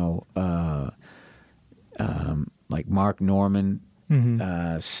the like Mark Norman,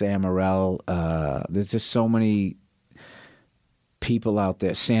 Sam Morrell. There's just so many people out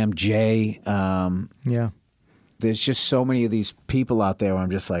there. Sam J. There's just so many of these people out there where I'm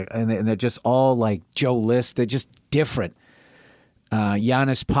just like, and they're just all like Joe List. They're just different.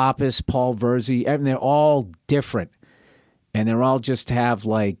 Giannis Pappas, Paul Verzi, they're all different. And they're all just have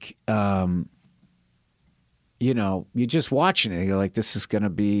like, you're just watching it. You're like, this is gonna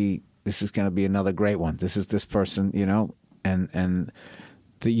be another great one. This is this person, and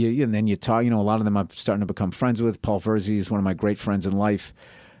then you talk. A lot of them I'm starting to become friends with. Paul Verzi is one of my great friends in life,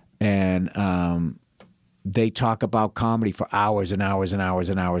 and they talk about comedy for hours and hours and hours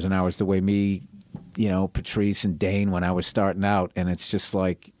and hours and hours. The way me, Patrice and Dane when I was starting out, and it's just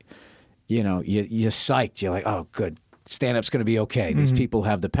like, you're psyched. You're like, oh, good, stand-up's going to be okay. These people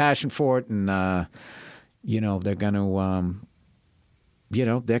have the passion for it, and they're going to,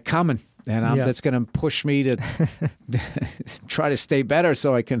 they're coming. And that's going to push me to try to stay better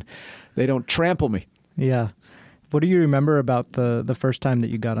so they don't trample me. Yeah. What do you remember about the first time that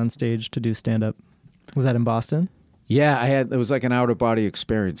you got on stage to do stand-up? Was that in Boston? Yeah, it was like an out-of-body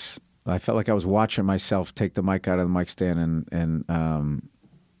experience. I felt like I was watching myself take the mic out of the mic stand, and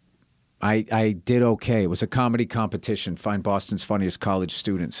I did okay. It was a comedy competition, find Boston's funniest college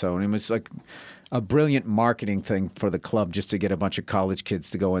student. So it was like a brilliant marketing thing for the club just to get a bunch of college kids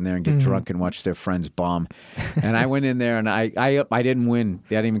to go in there and get drunk and watch their friends bomb. And I went in there and I didn't win. I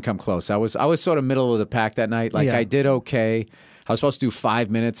didn't even come close. I was sort of middle of the pack that night. I did okay. I was supposed to do 5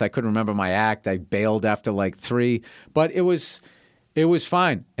 minutes. I couldn't remember my act. I bailed after like 3, but it was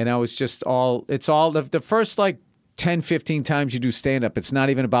fine. And I was just the first like 10, 15 times you do stand-up, it's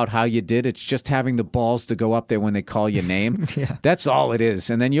not even about how you did. It's just having the balls to go up there when they call your name. Yeah. That's all it is.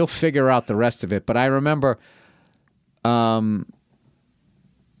 And then you'll figure out the rest of it. But I remember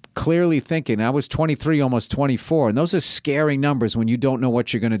clearly thinking, I was 23, almost 24, and those are scary numbers when you don't know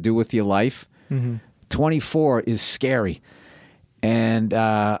what you're going to do with your life. 24 is scary. And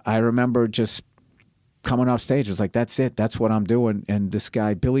I remember just coming off stage, it was like, that's it. That's what I'm doing. And this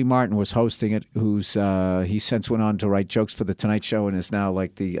guy, Billy Martin, was hosting it, who's he since went on to write jokes for The Tonight Show and is now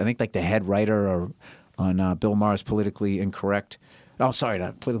like the head writer on Bill Maher's Politically Incorrect. Oh, sorry,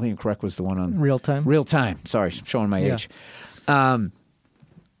 not Politically Incorrect was the one on Real Time. Real Time. Sorry, showing my age.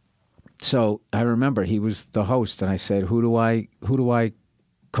 So I remember he was the host, and I said, who do I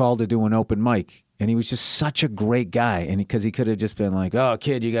call to do an open mic? And he was just such a great guy. And because he could have just been like, oh,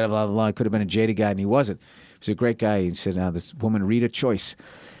 kid, you got to blah, blah, blah. He could have been a jaded guy, and he wasn't. He was a great guy. He said, this woman, Rita Choice.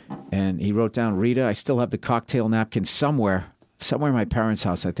 And he wrote down, Rita, I still have the cocktail napkin somewhere in my parents'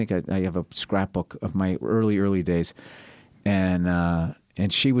 house. I think I have a scrapbook of my early days. And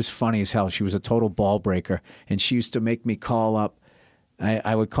she was funny as hell. She was a total ball breaker. And she used to make me call up.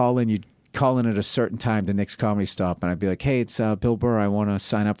 I would call in, you'd call in at a certain time, the next comedy stop, and I'd be like, hey, it's Bill Burr. I want to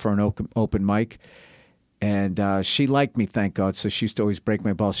sign up for an open mic. And she liked me, thank God, so she used to always break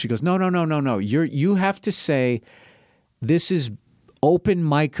my balls. She goes, no. You have to say, this is open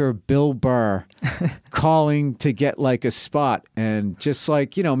micer Bill Burr calling to get like a spot, and just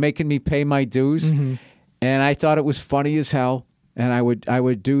like, making me pay my dues. And I thought it was funny as hell, and I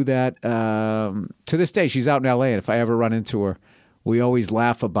would do that. To this day, she's out in L.A., and if I ever run into her, we always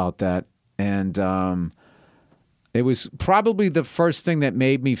laugh about that. And it was probably the first thing that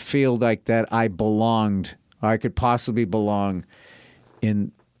made me feel like that I belonged, or I could possibly belong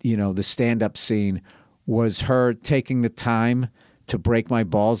in, the stand-up scene, was her taking the time to break my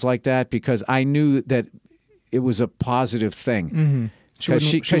balls like that, because I knew that it was a positive thing. She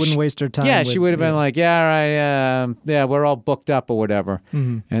wouldn't waste her time. Yeah, she would have been like, yeah, all right, we're all booked up or whatever.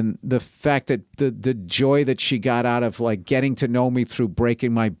 And the fact that the joy that she got out of like getting to know me through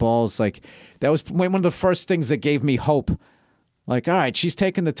breaking my balls, like that was one of the first things that gave me hope. Like, all right, she's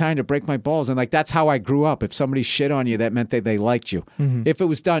taking the time to break my balls. And like, that's how I grew up. If somebody shit on you, that meant that they liked you. If it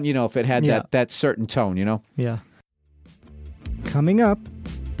was done, if it had that certain tone, Yeah. Coming up,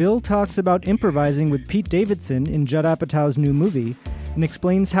 Bill talks about improvising with Pete Davidson in Judd Apatow's new movie, and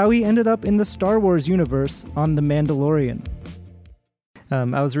explains how he ended up in the Star Wars universe on The Mandalorian.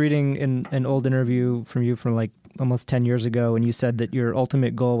 I was reading an old interview from you from like almost 10 years ago, and you said that your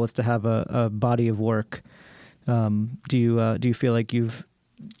ultimate goal was to have a body of work. Do you feel like you've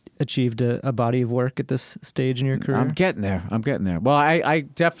achieved a body of work at this stage in your career? I'm getting there. Well, I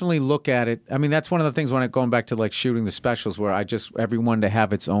definitely look at it. I mean, that's one of the things when going back to like shooting the specials, where I just everyone to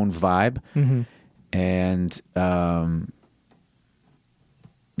have its own vibe. And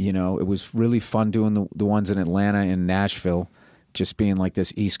it was really fun doing the ones in Atlanta and Nashville, just being like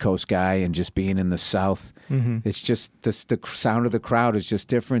this East Coast guy and just being in the South. It's just the sound of the crowd is just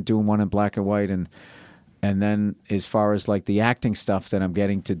different, doing one in black and white. And then as far as like the acting stuff that I'm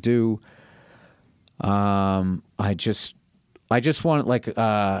getting to do, I just want like,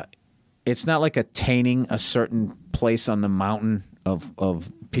 it's not like attaining a certain place on the mountain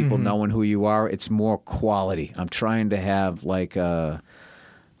of people knowing who you are. It's more quality. I'm trying to have like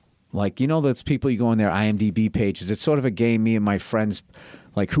those people you go on their IMDb pages. It's sort of a game, me and my friends,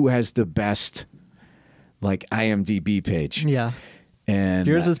 like who has the best like IMDb page. Yeah. And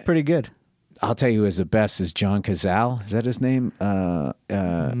yours is pretty good. I'll tell you who is the best is John Cazale. Is that his name? I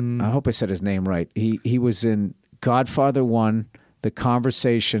hope I said his name right. He was in Godfather 1, The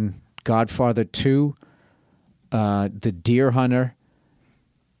Conversation, Godfather 2, The Deer Hunter,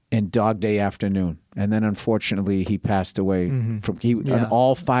 and Dog Day Afternoon. And then, unfortunately, he passed away. And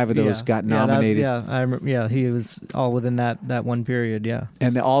all 5 of those got nominated. I remember, he was all within that one period,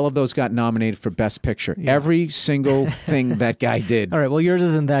 And all of those got nominated for Best Picture. Yeah. Every single thing that guy did. All right, well, yours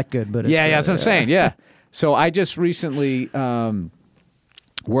isn't that good, but it's, that's what I'm saying, yeah. So I just recently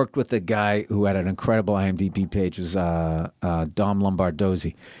worked with a guy who had an incredible IMDb page. It was Dom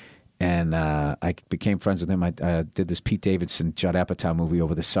Lombardozzi. And I became friends with him. I did this Pete Davidson, Judd Apatow movie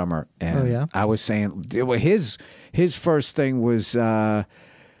over the summer. And I was saying, his first thing was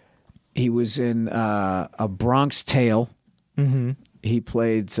he was in A Bronx Tale. Mm-hmm. He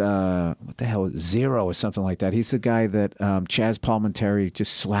played, what the hell, Zero or something like that. He's the guy that Chaz Palminteri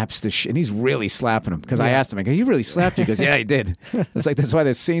just slaps the shit. And he's really slapping him. Because I asked him, I go, you really slapped you? He goes, yeah, he did. It's like, that's why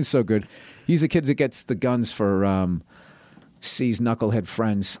this scene's so good. He's the kid that gets the guns for C's knucklehead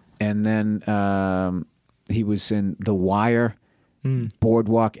friends. And then he was in The Wire,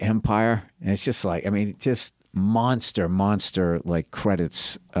 Boardwalk Empire. And it's just like, just monster, like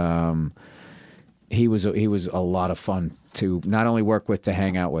credits. He was a lot of fun to not only work with, to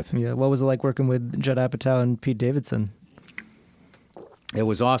hang out with. Yeah, what was it like working with Judd Apatow and Pete Davidson? It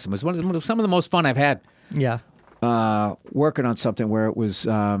was awesome. It was some of the most fun I've had. Yeah. Working on something where it was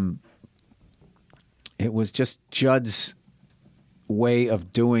just Judd's way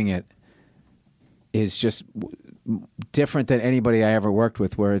of doing it is just different than anybody I ever worked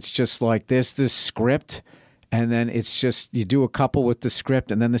with, where it's just like this script, and then it's just you do a couple with the script,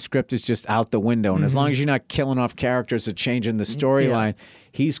 and then the script is just out the window. And as long as you're not killing off characters or changing the storyline,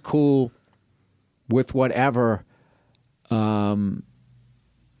 he's cool with whatever you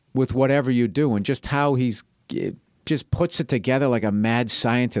do, and just how he's just puts it together like a mad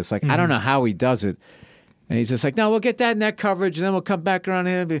scientist. Like I don't know how he does it. And he's just like, no, we'll get that in that coverage, and then we'll come back around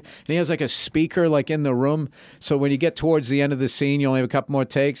here. And he has like a speaker like in the room. So when you get towards the end of the scene, you only have a couple more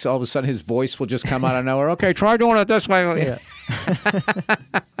takes. All of a sudden, his voice will just come out of nowhere. Okay, try doing it this way. Yeah.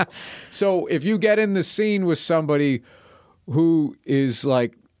 So if you get in the scene with somebody who is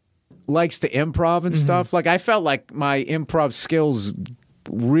like, likes to improv and stuff, like I felt like my improv skills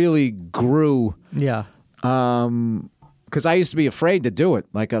really grew. Yeah. Because I used to be afraid to do it.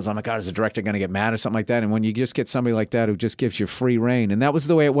 Like I was, oh my God, is the director going to get mad or something like that? And when you just get somebody like that who just gives you free reign. And that was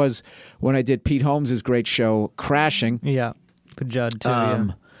the way it was when I did Pete Holmes' great show, Crashing. Yeah, with Judd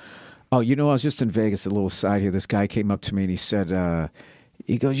too, Oh, I was just in Vegas, a little side here. This guy came up to me and he said,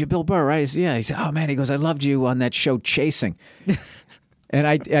 he goes, you're Bill Burr, right? I said, yeah. He said, oh man, he goes, I loved you on that show, Chasing. And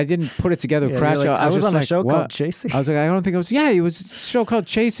I didn't put it together. Crash. Like, I was on like, a show what? called Chasing. I was like, I don't think it was. Yeah, it was a show called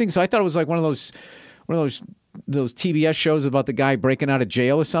Chasing. So I thought it was like one of those TBS shows about the guy breaking out of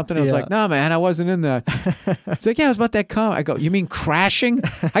jail or something. I was like, no, man, I wasn't in that. It's like, yeah, it was about that car. I go, you mean Crashing?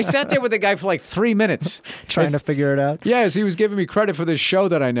 I sat there with the guy for like 3 minutes. Trying to figure it out? Yes, he was giving me credit for this show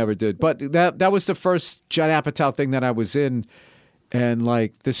that I never did. But that was the first Judd Apatow thing that I was in. And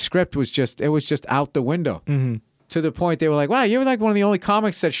like the script was just out the window. Mm-hmm. To the point they were like, wow, you're like one of the only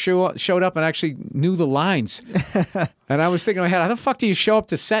comics that showed up and actually knew the lines. And I was thinking in my head, how the fuck do you show up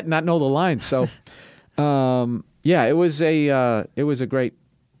to set and not know the lines? So... it was a great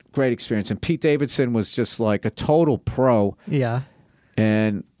experience. And Pete Davidson was just like a total pro. Yeah.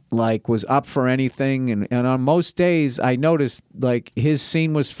 And like was up for anything. And on most days I noticed like his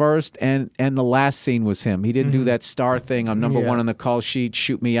scene was first and the last scene was him. He didn't do that star thing. I'm number one on the call sheet,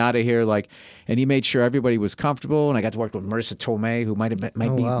 shoot me out of here. Like, and he made sure everybody was comfortable. And I got to work with Marissa Tomei, who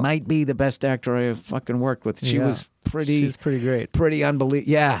might be the best actor I have fucking worked with. She's pretty great. Pretty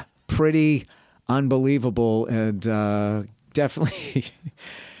unbelievable. Yeah. Pretty unbelievable, and definitely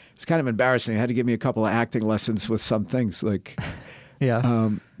it's kind of embarrassing. I had to give me a couple of acting lessons with some things. Like,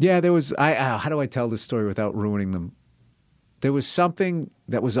 there was. How do I tell this story without ruining them? There was something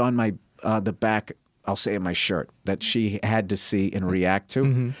that was on my the back. I'll say in my shirt that she had to see and react to.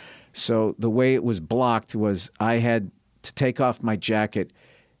 Mm-hmm. So the way it was blocked was I had to take off my jacket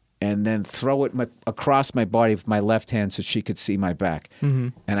and then throw it across my body with my left hand so she could see my back. Mm-hmm.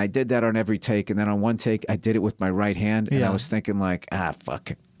 And I did that on every take. And then on one take, I did it with my right hand. And I was thinking like,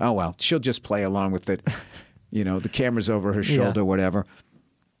 fuck it. Oh, well, she'll just play along with it. The camera's over her shoulder, whatever.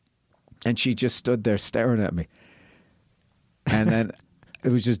 And she just stood there staring at me. And then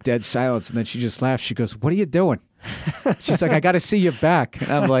it was just dead silence. And then she just laughed. She goes, what are you doing? She's like, I got to see your back.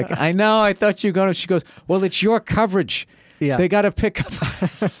 And I'm like, I know. I thought you were going to. She goes, well, it's your coverage. Yeah. They got to pick up.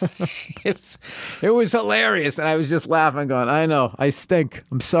 It was hilarious. And I was just laughing, going, I know, I stink.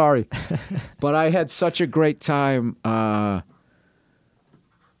 I'm sorry. But I had such a great time,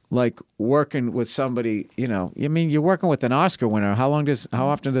 like working with somebody, you know, I mean, you're working with an Oscar winner. How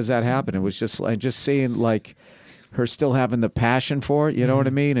often does that happen? It was just seeing like her still having the passion for it, you know what I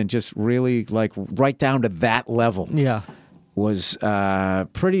mean? And just really like right down to that level. Yeah. Was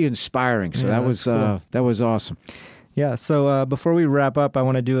pretty inspiring. So that was cool. That was awesome. Yeah, so before we wrap up, I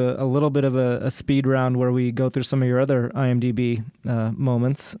want to do a little bit of a speed round where we go through some of your other IMDb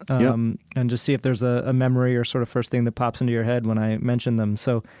moments and just see if there's a memory or sort of first thing that pops into your head when I mention them.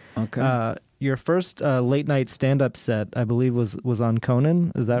 So your first late-night stand-up set, I believe, was on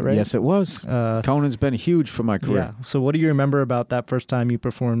Conan. Is that right? Yes, it was. Conan's been huge for my career. Yeah. So what do you remember about that first time you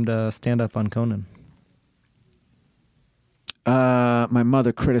performed stand-up on Conan? My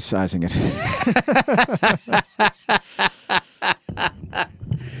mother criticizing it.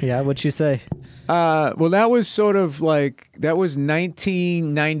 Yeah, what'd she say? Well, that was sort of like, that was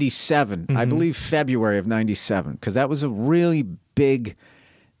 1997, I believe February of 97, because that was a really big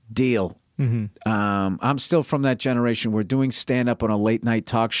deal. I'm still from that generation. We're doing stand-up on a late-night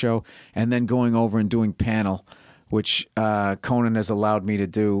talk show and then going over and doing panel, which Conan has allowed me to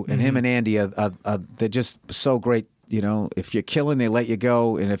do. And him and Andy, they're just so great. You know, if you're killing, they let you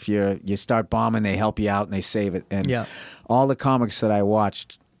go, and if you start bombing, they help you out and they save it. And all the comics that I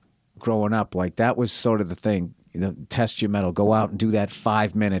watched growing up, like that was sort of the thing. You know, test your metal, go out and do that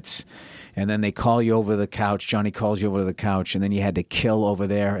 5 minutes, and then they call you over to the couch. Johnny calls you over to the couch, and then you had to kill over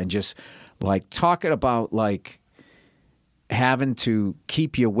there and just like talking about like having to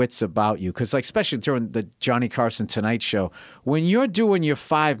keep your wits about you, because like especially during the Johnny Carson Tonight Show, when you're doing your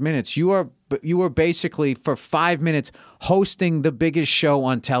 5 minutes, you were basically for 5 minutes hosting the biggest show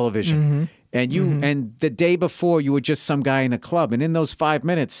on television, and and the day before you were just some guy in a club, and in those 5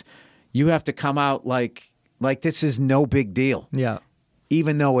 minutes, you have to come out like this is no big deal,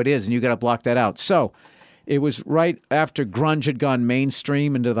 even though it is, and you got to block that out. So it was right after grunge had gone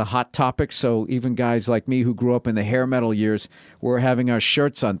mainstream into the hot topic, so even guys like me who grew up in the hair metal years were having our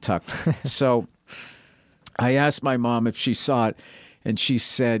shirts untucked. So I asked my mom if she saw it, and she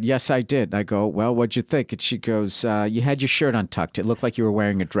said, yes, I did. And I go, well, what'd you think? And she goes, you had your shirt untucked. It looked like you were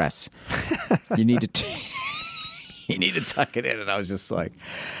wearing a dress. You need to you need to tuck it in. And I was just like,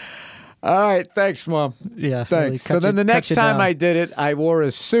 all right, thanks, Mom. Yeah. Thanks. Really So then the next time I did it, I wore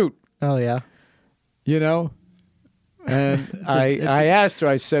a suit. Oh, yeah. You know? And I asked her,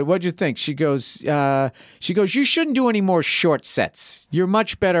 I said, what'd you think? She goes, you shouldn't do any more short sets. You're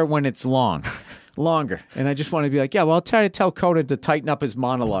much better when it's longer. And I just want to be like, yeah, well, I'll try to tell Conan to tighten up his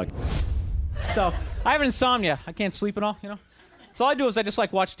monologue. So I have insomnia. I can't sleep at all, you know? So all I do is I just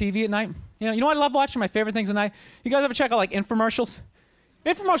like watch TV at night. You know what I love watching? My favorite things at night? You guys ever check out like infomercials?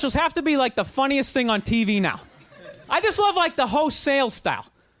 Infomercials have to be like the funniest thing on TV now. I just love like the host sales style.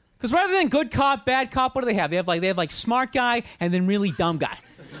 Because rather than good cop, bad cop, what do they have? They have like smart guy and then really dumb guy.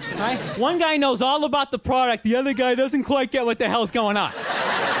 Right? One guy knows all about the product. The other guy doesn't quite get what the hell's going on.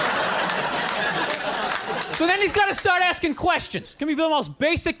 So then he's got to start asking questions. Can be the most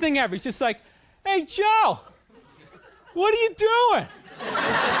basic thing ever. He's just like, hey, Joe, what are you doing?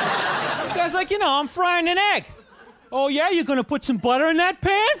 The guy's like, I'm frying an egg. Oh, yeah? You're going to put some butter in that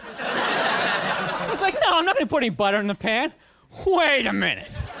pan? I was like, no, I'm not going to put any butter in the pan. Wait a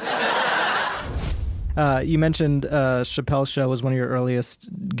minute. You mentioned Chappelle's Show was one of your earliest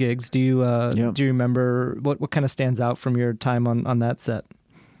gigs. Do you remember what kind of stands out from your time on that set?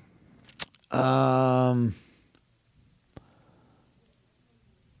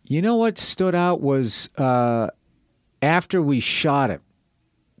 You know what stood out was after we shot it,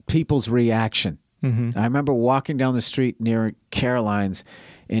 people's reaction. I remember walking down the street near Caroline's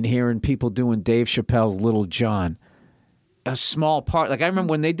and hearing people doing Dave Chappelle's Little John. A small part, like I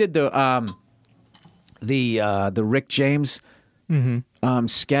remember when they did the Rick James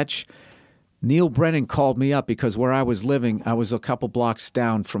sketch. Neil Brennan called me up because where I was living, I was a couple blocks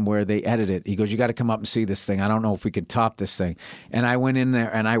down from where they edited it. He goes, "You got to come up and see this thing. I don't know if we can top this thing." And I went in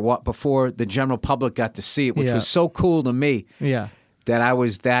there and I before the general public got to see it, which was so cool to me. Yeah, that I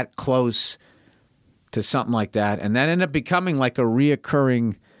was that close to something like that, and that ended up becoming like a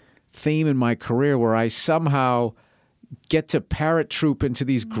reoccurring theme in my career, where I somehow get to parrot troop into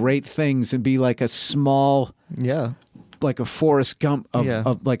these great things and be like a small, like a Forrest Gump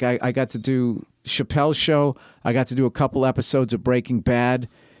of like I got to do Chappelle's Show. I got to do a couple episodes of Breaking Bad,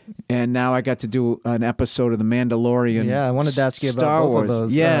 And now I got to do an episode of The Mandalorian. Yeah, I wanted to ask you about Star both Wars. of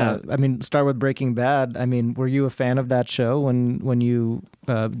those. Yeah. I mean, start with Breaking Bad. I mean, were you a fan of that show when you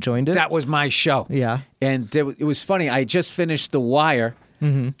joined it? That was my show. Yeah. And it was funny. I just finished The Wire.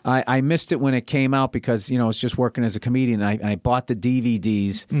 Mm-hmm. I missed it when it came out because, I was just working as a comedian. I bought the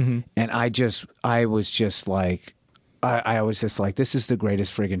DVDs, and I was just like, this is the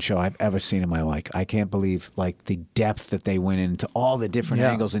greatest friggin' show I've ever seen in my life. I can't believe the depth that they went into all the different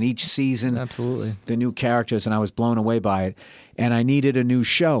angles in each season. Absolutely. The new characters, and I was blown away by it. And I needed a new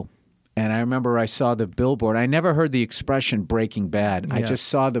show. And I remember I saw the billboard. I never heard the expression Breaking Bad. Yeah. I just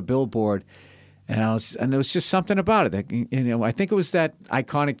saw the billboard, and there was just something about it. I think it was that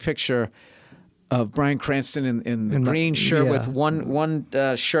iconic picture of Bryan Cranston in the green shirt with one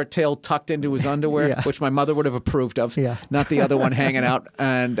shirt tail tucked into his underwear, which my mother would have approved of, not the other one hanging out.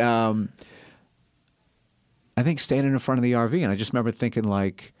 And I think standing in front of the RV, and I just remember thinking,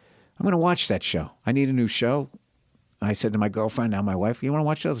 I'm going to watch that show. I need a new show. I said to my girlfriend, now my wife, you want to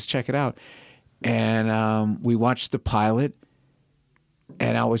watch it? Let's check it out. And we watched the pilot,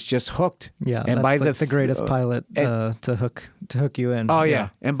 and I was just hooked. Yeah, and that's the greatest pilot to hook you in. Oh, yeah.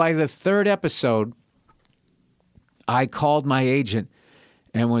 And by the third episode, I called my agent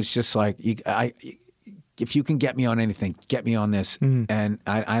and was just like, if you can get me on anything, get me on this. And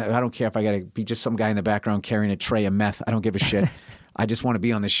I don't care if I got to be just some guy in the background carrying a tray of meth. I don't give a shit. I just want to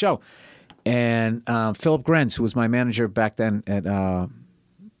be on this show. And Philip Grenz, who was my manager back then at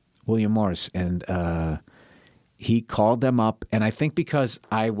William Morris, and he called them up, and I think because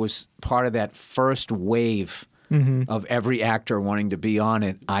I was part of that first wave of every actor wanting to be on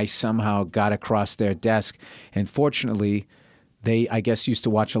it, I somehow got across their desk. And fortunately, they, I guess, used to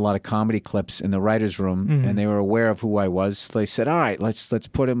watch a lot of comedy clips in the writer's room, and they were aware of who I was. So they said, all right, let's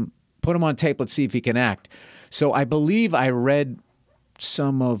put him on tape. Let's see if he can act. So I believe I read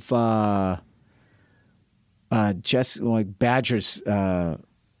some of Badger's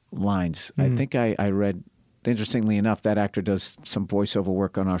lines. I think I read... Interestingly enough, that actor does some voiceover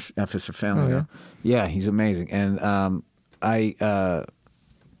work on our F is for Family. Oh, yeah, he's amazing. And so I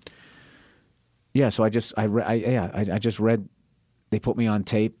just read. They put me on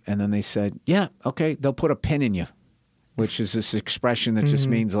tape, and then they said, "Yeah, okay, they'll put a pin in you," which is this expression that just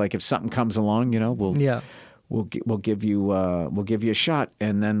means if something comes along, we'll give you a shot.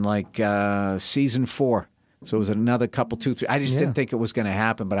 And then season 4. So it was another couple, 2, 3. I just didn't think it was going to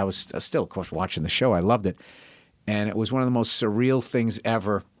happen, but I was still, of course, watching the show. I loved it. And it was one of the most surreal things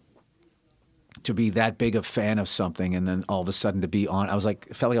ever to be that big a fan of something and then all of a sudden to be on. I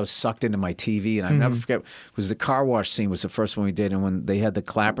felt like I was sucked into my TV. And I never forget, it was the car wash scene was the first one we did. And when they had the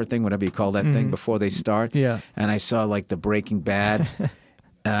clapper thing, whatever you call that thing, before they start. Yeah. And I saw the Breaking Bad.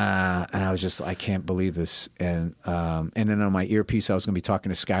 And I was just, I can't believe this. And then on my earpiece, I was going to be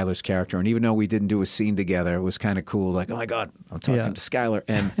talking to Skylar's character. And even though we didn't do a scene together, it was kind of cool. Oh my God, I'm talking to Skylar.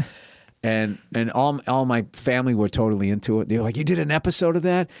 And all my family were totally into it. They were like, you did an episode of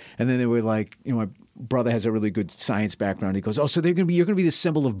that? And then they were like, my brother has a really good science background. He goes, oh, so you're going to be the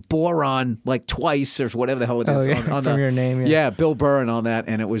symbol of boron twice or whatever the hell it is. From your name. Yeah, Bill Burr and all that.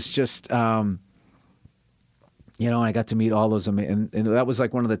 And it was just... I got to meet all those, and that was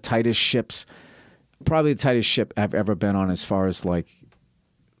one of the tightest ships, probably the tightest ship I've ever been on as far as hey,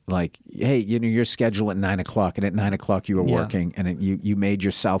 your schedule at 9:00, and at 9:00 you were working, and you made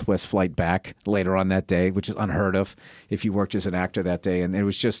your Southwest flight back later on that day, which is unheard of if you worked as an actor that day. And it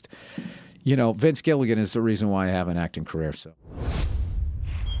was just, Vince Gilligan is the reason why I have an acting career. So.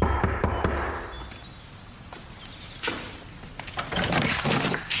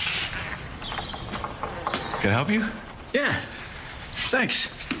 Can I help you? Yeah. Thanks.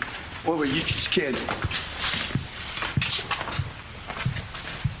 What were you scared?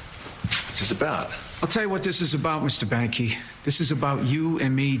 What's this about? I'll tell you what this is about, Mr. Banky. This is about you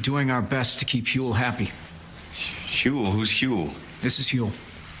and me doing our best to keep Huel happy. Huel? Who's Huel? This is Huel.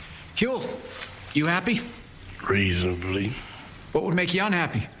 Huel, you happy? Reasonably. What would make you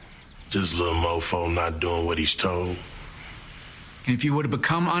unhappy? This little mofo not doing what he's told. And if you were to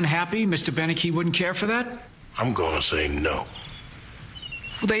become unhappy, Mr. Beneke wouldn't care for that? I'm gonna say no.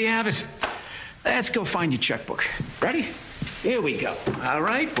 Well, there you have it. Let's go find your checkbook. Ready? Here we go. All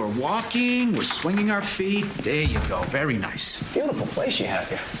right, we're walking, we're swinging our feet. There you go. Very nice. Beautiful place you have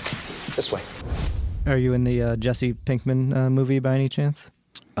here. This way. Are you in the Jesse Pinkman movie by any chance?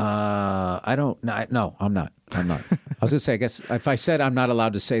 I don't. No, I'm not. I was going to say, I guess if I said I'm not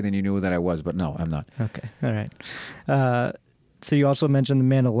allowed to say, then you knew that I was, but no, I'm not. Okay. All right. So you also mentioned The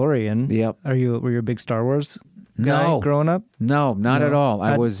Mandalorian. Yep. Were you a big Star Wars guy growing up? No, not at all.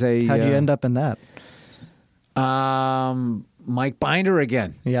 How'd you end up in that? Mike Binder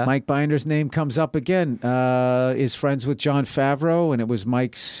again. Yeah. Mike Binder's name comes up again. Is friends with Jon Favreau, and it was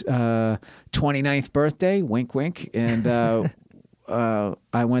Mike's 29th birthday. Wink, wink. And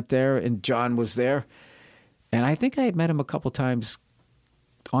I went there, and John was there. And I think I had met him a couple times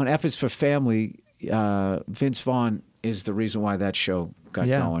on F is for Family. Vince Vaughn is the reason why that show got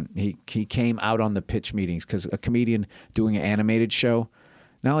going. He came out on the pitch meetings because a comedian doing an animated show,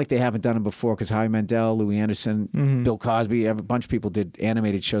 not like they haven't done it before, because Howie Mandel, Louis Anderson, Bill Cosby, a bunch of people did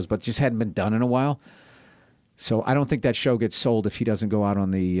animated shows, but just hadn't been done in a while. So I don't think that show gets sold if he doesn't go out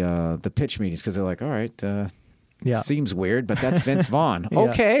on the pitch meetings, because they're like, all right, seems weird, but that's Vince Vaughn.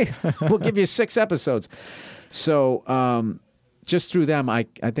 Okay, we'll give you 6 episodes. So just through them, I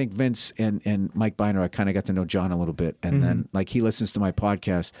think Vince and Mike Binder, I kind of got to know John a little bit. And then, like, he listens to my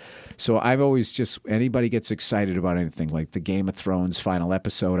podcast. So I've always just, anybody gets excited about anything, like the Game of Thrones final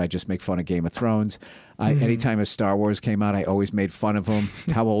episode, I just make fun of Game of Thrones. Anytime a Star Wars came out, I always made fun of him.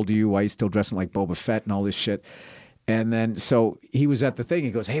 How old are you? Why are you still dressing like Boba Fett and all this shit? And then, so he was at the thing.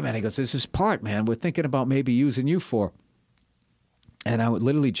 He goes, hey, man, this is part, man, we're thinking about maybe using you for. And I would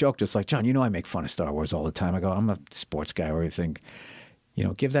literally joke, just like, John, I make fun of Star Wars all the time. I go, I'm a sports guy or everything.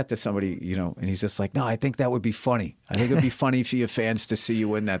 Give that to somebody, And he's just like, no, I think that would be funny. I think it would be funny for your fans to see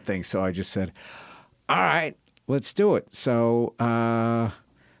you in that thing. So I just said, all right, let's do it. So,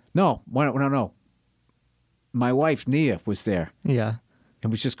 no. My wife, Nia, was there. Yeah.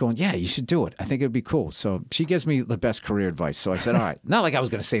 And was just going, yeah, you should do it. I think it would be cool. So she gives me the best career advice. So I said, all right. Not like I was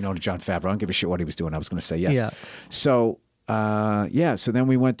going to say no to Jon Favreau. I don't give a shit what he was doing. I was going to say yes. Yeah. So... so then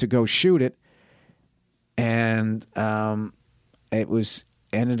we went to go shoot it, and it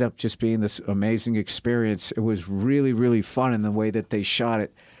ended up just being this amazing experience. It was really, really fun in the way that they shot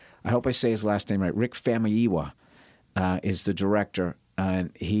it. I hope I say his last name right. Rick Famuyiwa is the director, and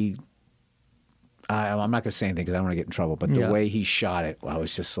I'm not going to say anything because I don't want to get in trouble, but the way he shot it, I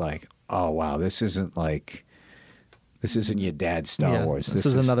was just like, oh, wow, this isn't your dad's Star Wars. This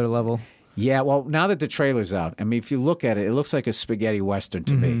is another level. Yeah, well, now that the trailer's out, I mean, if you look at it, it looks like a spaghetti western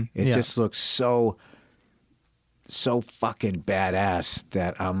to me. It just looks so fucking badass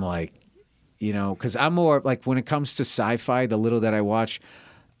that I'm like, because I'm more like, when it comes to sci-fi, the little that I watch,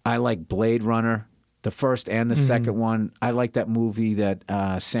 I like Blade Runner, the first and the second one. I like that movie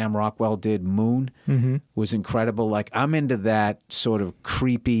that Sam Rockwell did, Moon, was incredible. Like, I'm into that sort of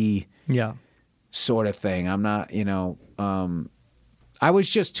creepy sort of thing. I'm not, I was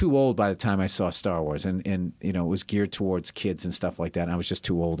just too old by the time I saw Star Wars, and it was geared towards kids and stuff like that. And I was just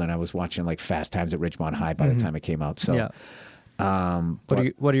too old, and I was watching like Fast Times at Ridgemont High by the time it came out. So,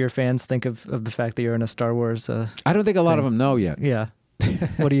 what do your fans think of the fact that you're in a Star Wars? I don't think a lot of them know yet. Yeah.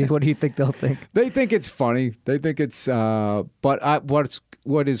 What do you think they'll think? They think it's funny. They think it's. But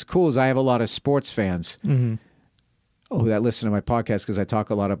what is cool is I have a lot of sports fans. That listen to my podcast because I talk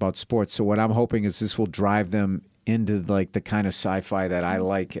a lot about sports. So what I'm hoping is this will drive them into like the kind of sci-fi that I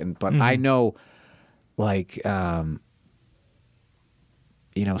like, but I know, like, some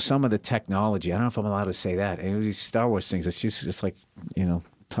of the technology. I don't know if I'm allowed to say that. And these Star Wars things, it's like,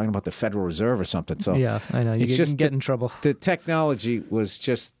 talking about the Federal Reserve or something. So yeah, I know you can get in trouble. The technology was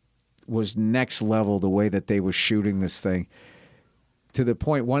next level. The way that they were shooting this thing, to the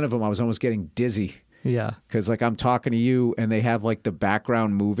point one of them I was almost getting dizzy. Yeah. Because, like, I'm talking to you, and they have, like, the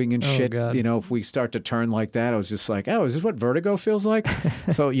background moving and shit. God. If we start to turn like that, I was just like, oh, is this what vertigo feels like?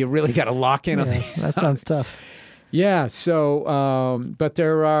 So you really got to lock in on that sounds tough. Yeah, so, but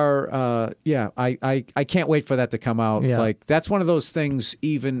there are, I can't wait for that to come out. Yeah. Like, that's one of those things,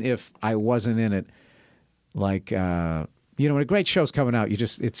 even if I wasn't in it, like, when a great show's coming out,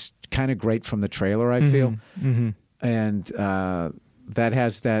 it's kind of great from the trailer, I feel. And that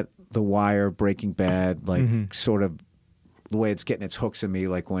has that, The Wire, Breaking Bad, like sort of the way it's getting its hooks in me.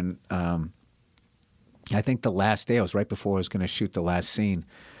 Like when I think the last day, I was right before I was going to shoot the last scene.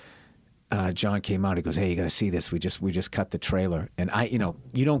 John came out. He goes, "Hey, you got to see this. We just cut the trailer." And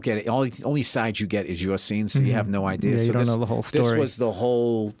you don't get it. Only side you get is your scene, so you have no idea. Yeah, so you don't know the whole story. This was the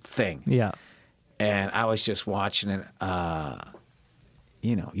whole thing. Yeah. And I was just watching it.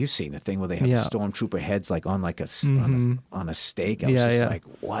 You've seen the thing where they have the stormtrooper heads like on like on a stake. I was just like,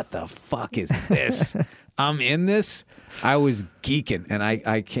 what the fuck is this? I'm in this. I was geeking, and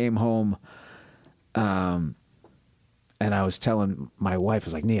I came home, and I was telling my wife, I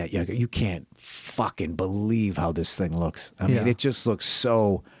was like, Nia, you can't fucking believe how this thing looks. I mean, it just looks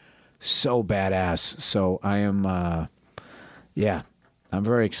so badass. So I am, I'm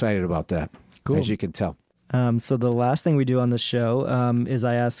very excited about that. Cool. As you can tell. So the last thing we do on the show is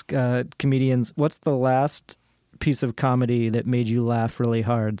I ask comedians, what's the last piece of comedy that made you laugh really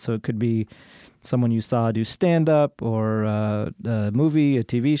hard. So it could be someone you saw do stand-up or a movie, a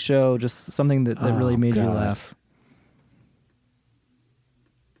TV show, just something that really made you laugh.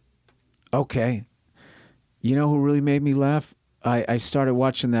 Okay. You know who really made me laugh? I started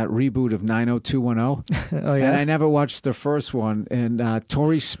watching that reboot of 90210. Oh, yeah? And I never watched the first one. And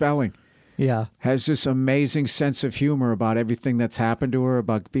Tori Spelling has this amazing sense of humor about everything that's happened to her,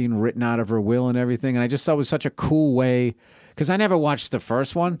 about being written out of her will and everything. And I just thought it was such a cool way, because I never watched the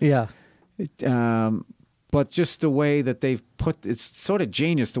first one. Yeah. But just the way that they've it's sort of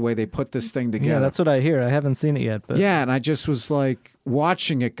genius the way they put this thing together. Yeah, that's what I hear. I haven't seen it yet. But yeah, and I just was like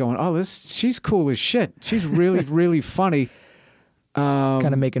watching it going, oh, she's cool as shit. She's really, really funny.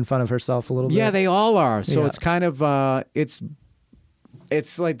 Kind of making fun of herself a little bit. Yeah, they all are. So it's kind of, it's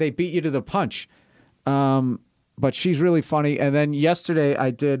like they beat you to the punch. But she's really funny. And then yesterday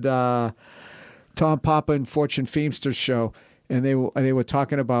I did Tom Papa and Fortune Feimster's show, and they were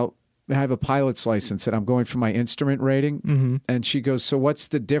talking about, I have a pilot's license and I'm going for my instrument rating. Mm-hmm. And she goes, so what's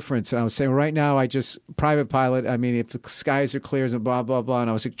the difference? And I was saying, right now, I just private pilot. I mean, if the skies are clear and blah, blah, blah. And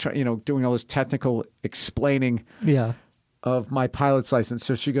I was, doing all this technical explaining of my pilot's license.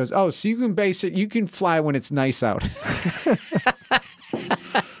 So she goes, oh, so you can fly when it's nice out.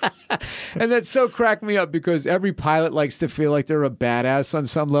 And that so cracked me up, because every pilot likes to feel like they're a badass on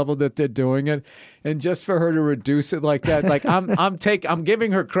some level that they're doing it. And just for her to reduce it like that, like I'm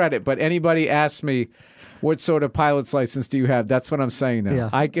giving her credit, but anybody asks me, what sort of pilot's license do you have? That's what I'm saying now. Yeah.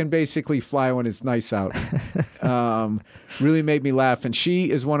 I can basically fly when it's nice out. Really made me laugh. And she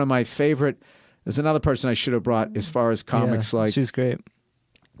is one of my favorite. There's another person I should have brought as far as comics. Yeah, she's great.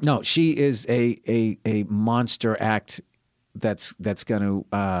 No, she is a monster act that's going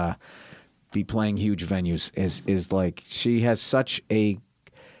to be playing huge venues. Is like, she has such a,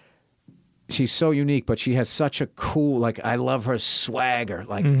 she's so unique, but she has such a cool, like, I love her swagger.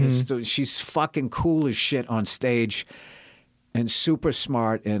 Like, she's fucking cool as shit on stage and super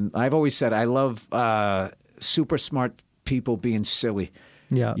smart. And I've always said I love super smart people being silly.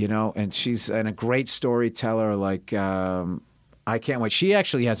 Yeah. And she's a great storyteller. Like, I can't wait. She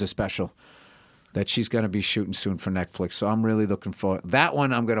actually has a special that she's going to be shooting soon for Netflix. So I'm really looking for that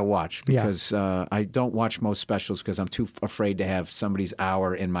one. I'm going to watch, because I don't watch most specials because I'm too afraid to have somebody's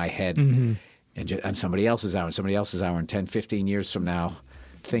hour in my head and somebody else's hour in 10, 15 years from now,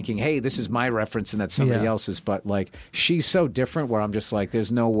 thinking, hey, this is my reference and that's somebody else's. But like, she's so different where I'm just like,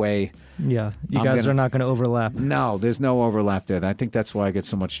 there's no way. Yeah. You guys are not going to overlap. No, there's no overlap there. I think that's why I get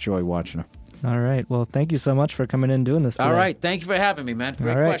so much joy watching her. All right. Well, thank you so much for coming in and doing this today. All right. Thank you for having me, man.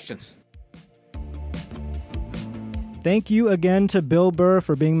 Great questions. Thank you again to Bill Burr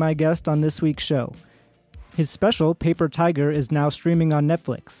for being my guest on this week's show. His special, Paper Tiger, is now streaming on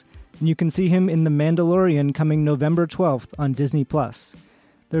Netflix, and you can see him in The Mandalorian coming November 12th on Disney+.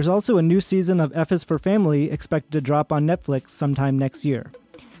 There's also a new season of F is for Family expected to drop on Netflix sometime next year.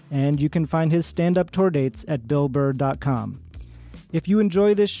 And you can find his stand-up tour dates at billburr.com. If you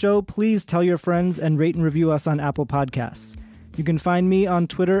enjoy this show, please tell your friends and rate and review us on Apple Podcasts. You can find me on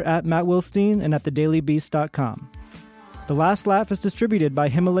Twitter at Matt Wilstein and at thedailybeast.com. The Last Laugh is distributed by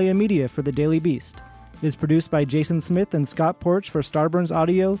Himalaya Media for The Daily Beast. It is produced by Jason Smith and Scott Porch for Starburns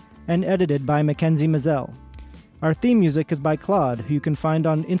Audio and edited by Mackenzie Mazzell. Our theme music is by Claude, who you can find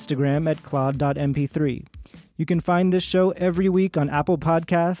on Instagram at claude.mp3. You can find this show every week on Apple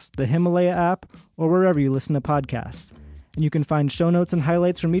Podcasts, the Himalaya app, or wherever you listen to podcasts. And you can find show notes and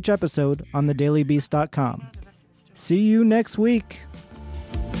highlights from each episode on thedailybeast.com. See you next week.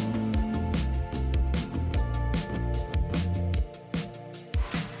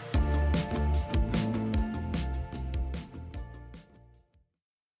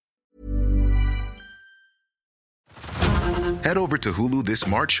 Head over to Hulu this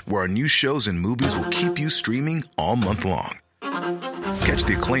March, where our new shows and movies will keep you streaming all month long. Catch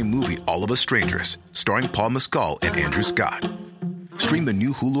the acclaimed movie All of Us Strangers, starring Paul Mescal and Andrew Scott. Stream the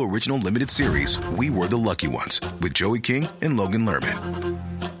new Hulu original limited series We Were the Lucky Ones with Joey King and Logan Lerman.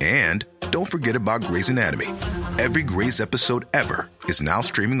 And don't forget about Grey's Anatomy. Every Grey's episode ever is now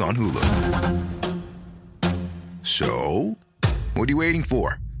streaming on Hulu. So, what are you waiting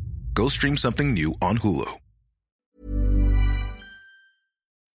for? Go stream something new on Hulu.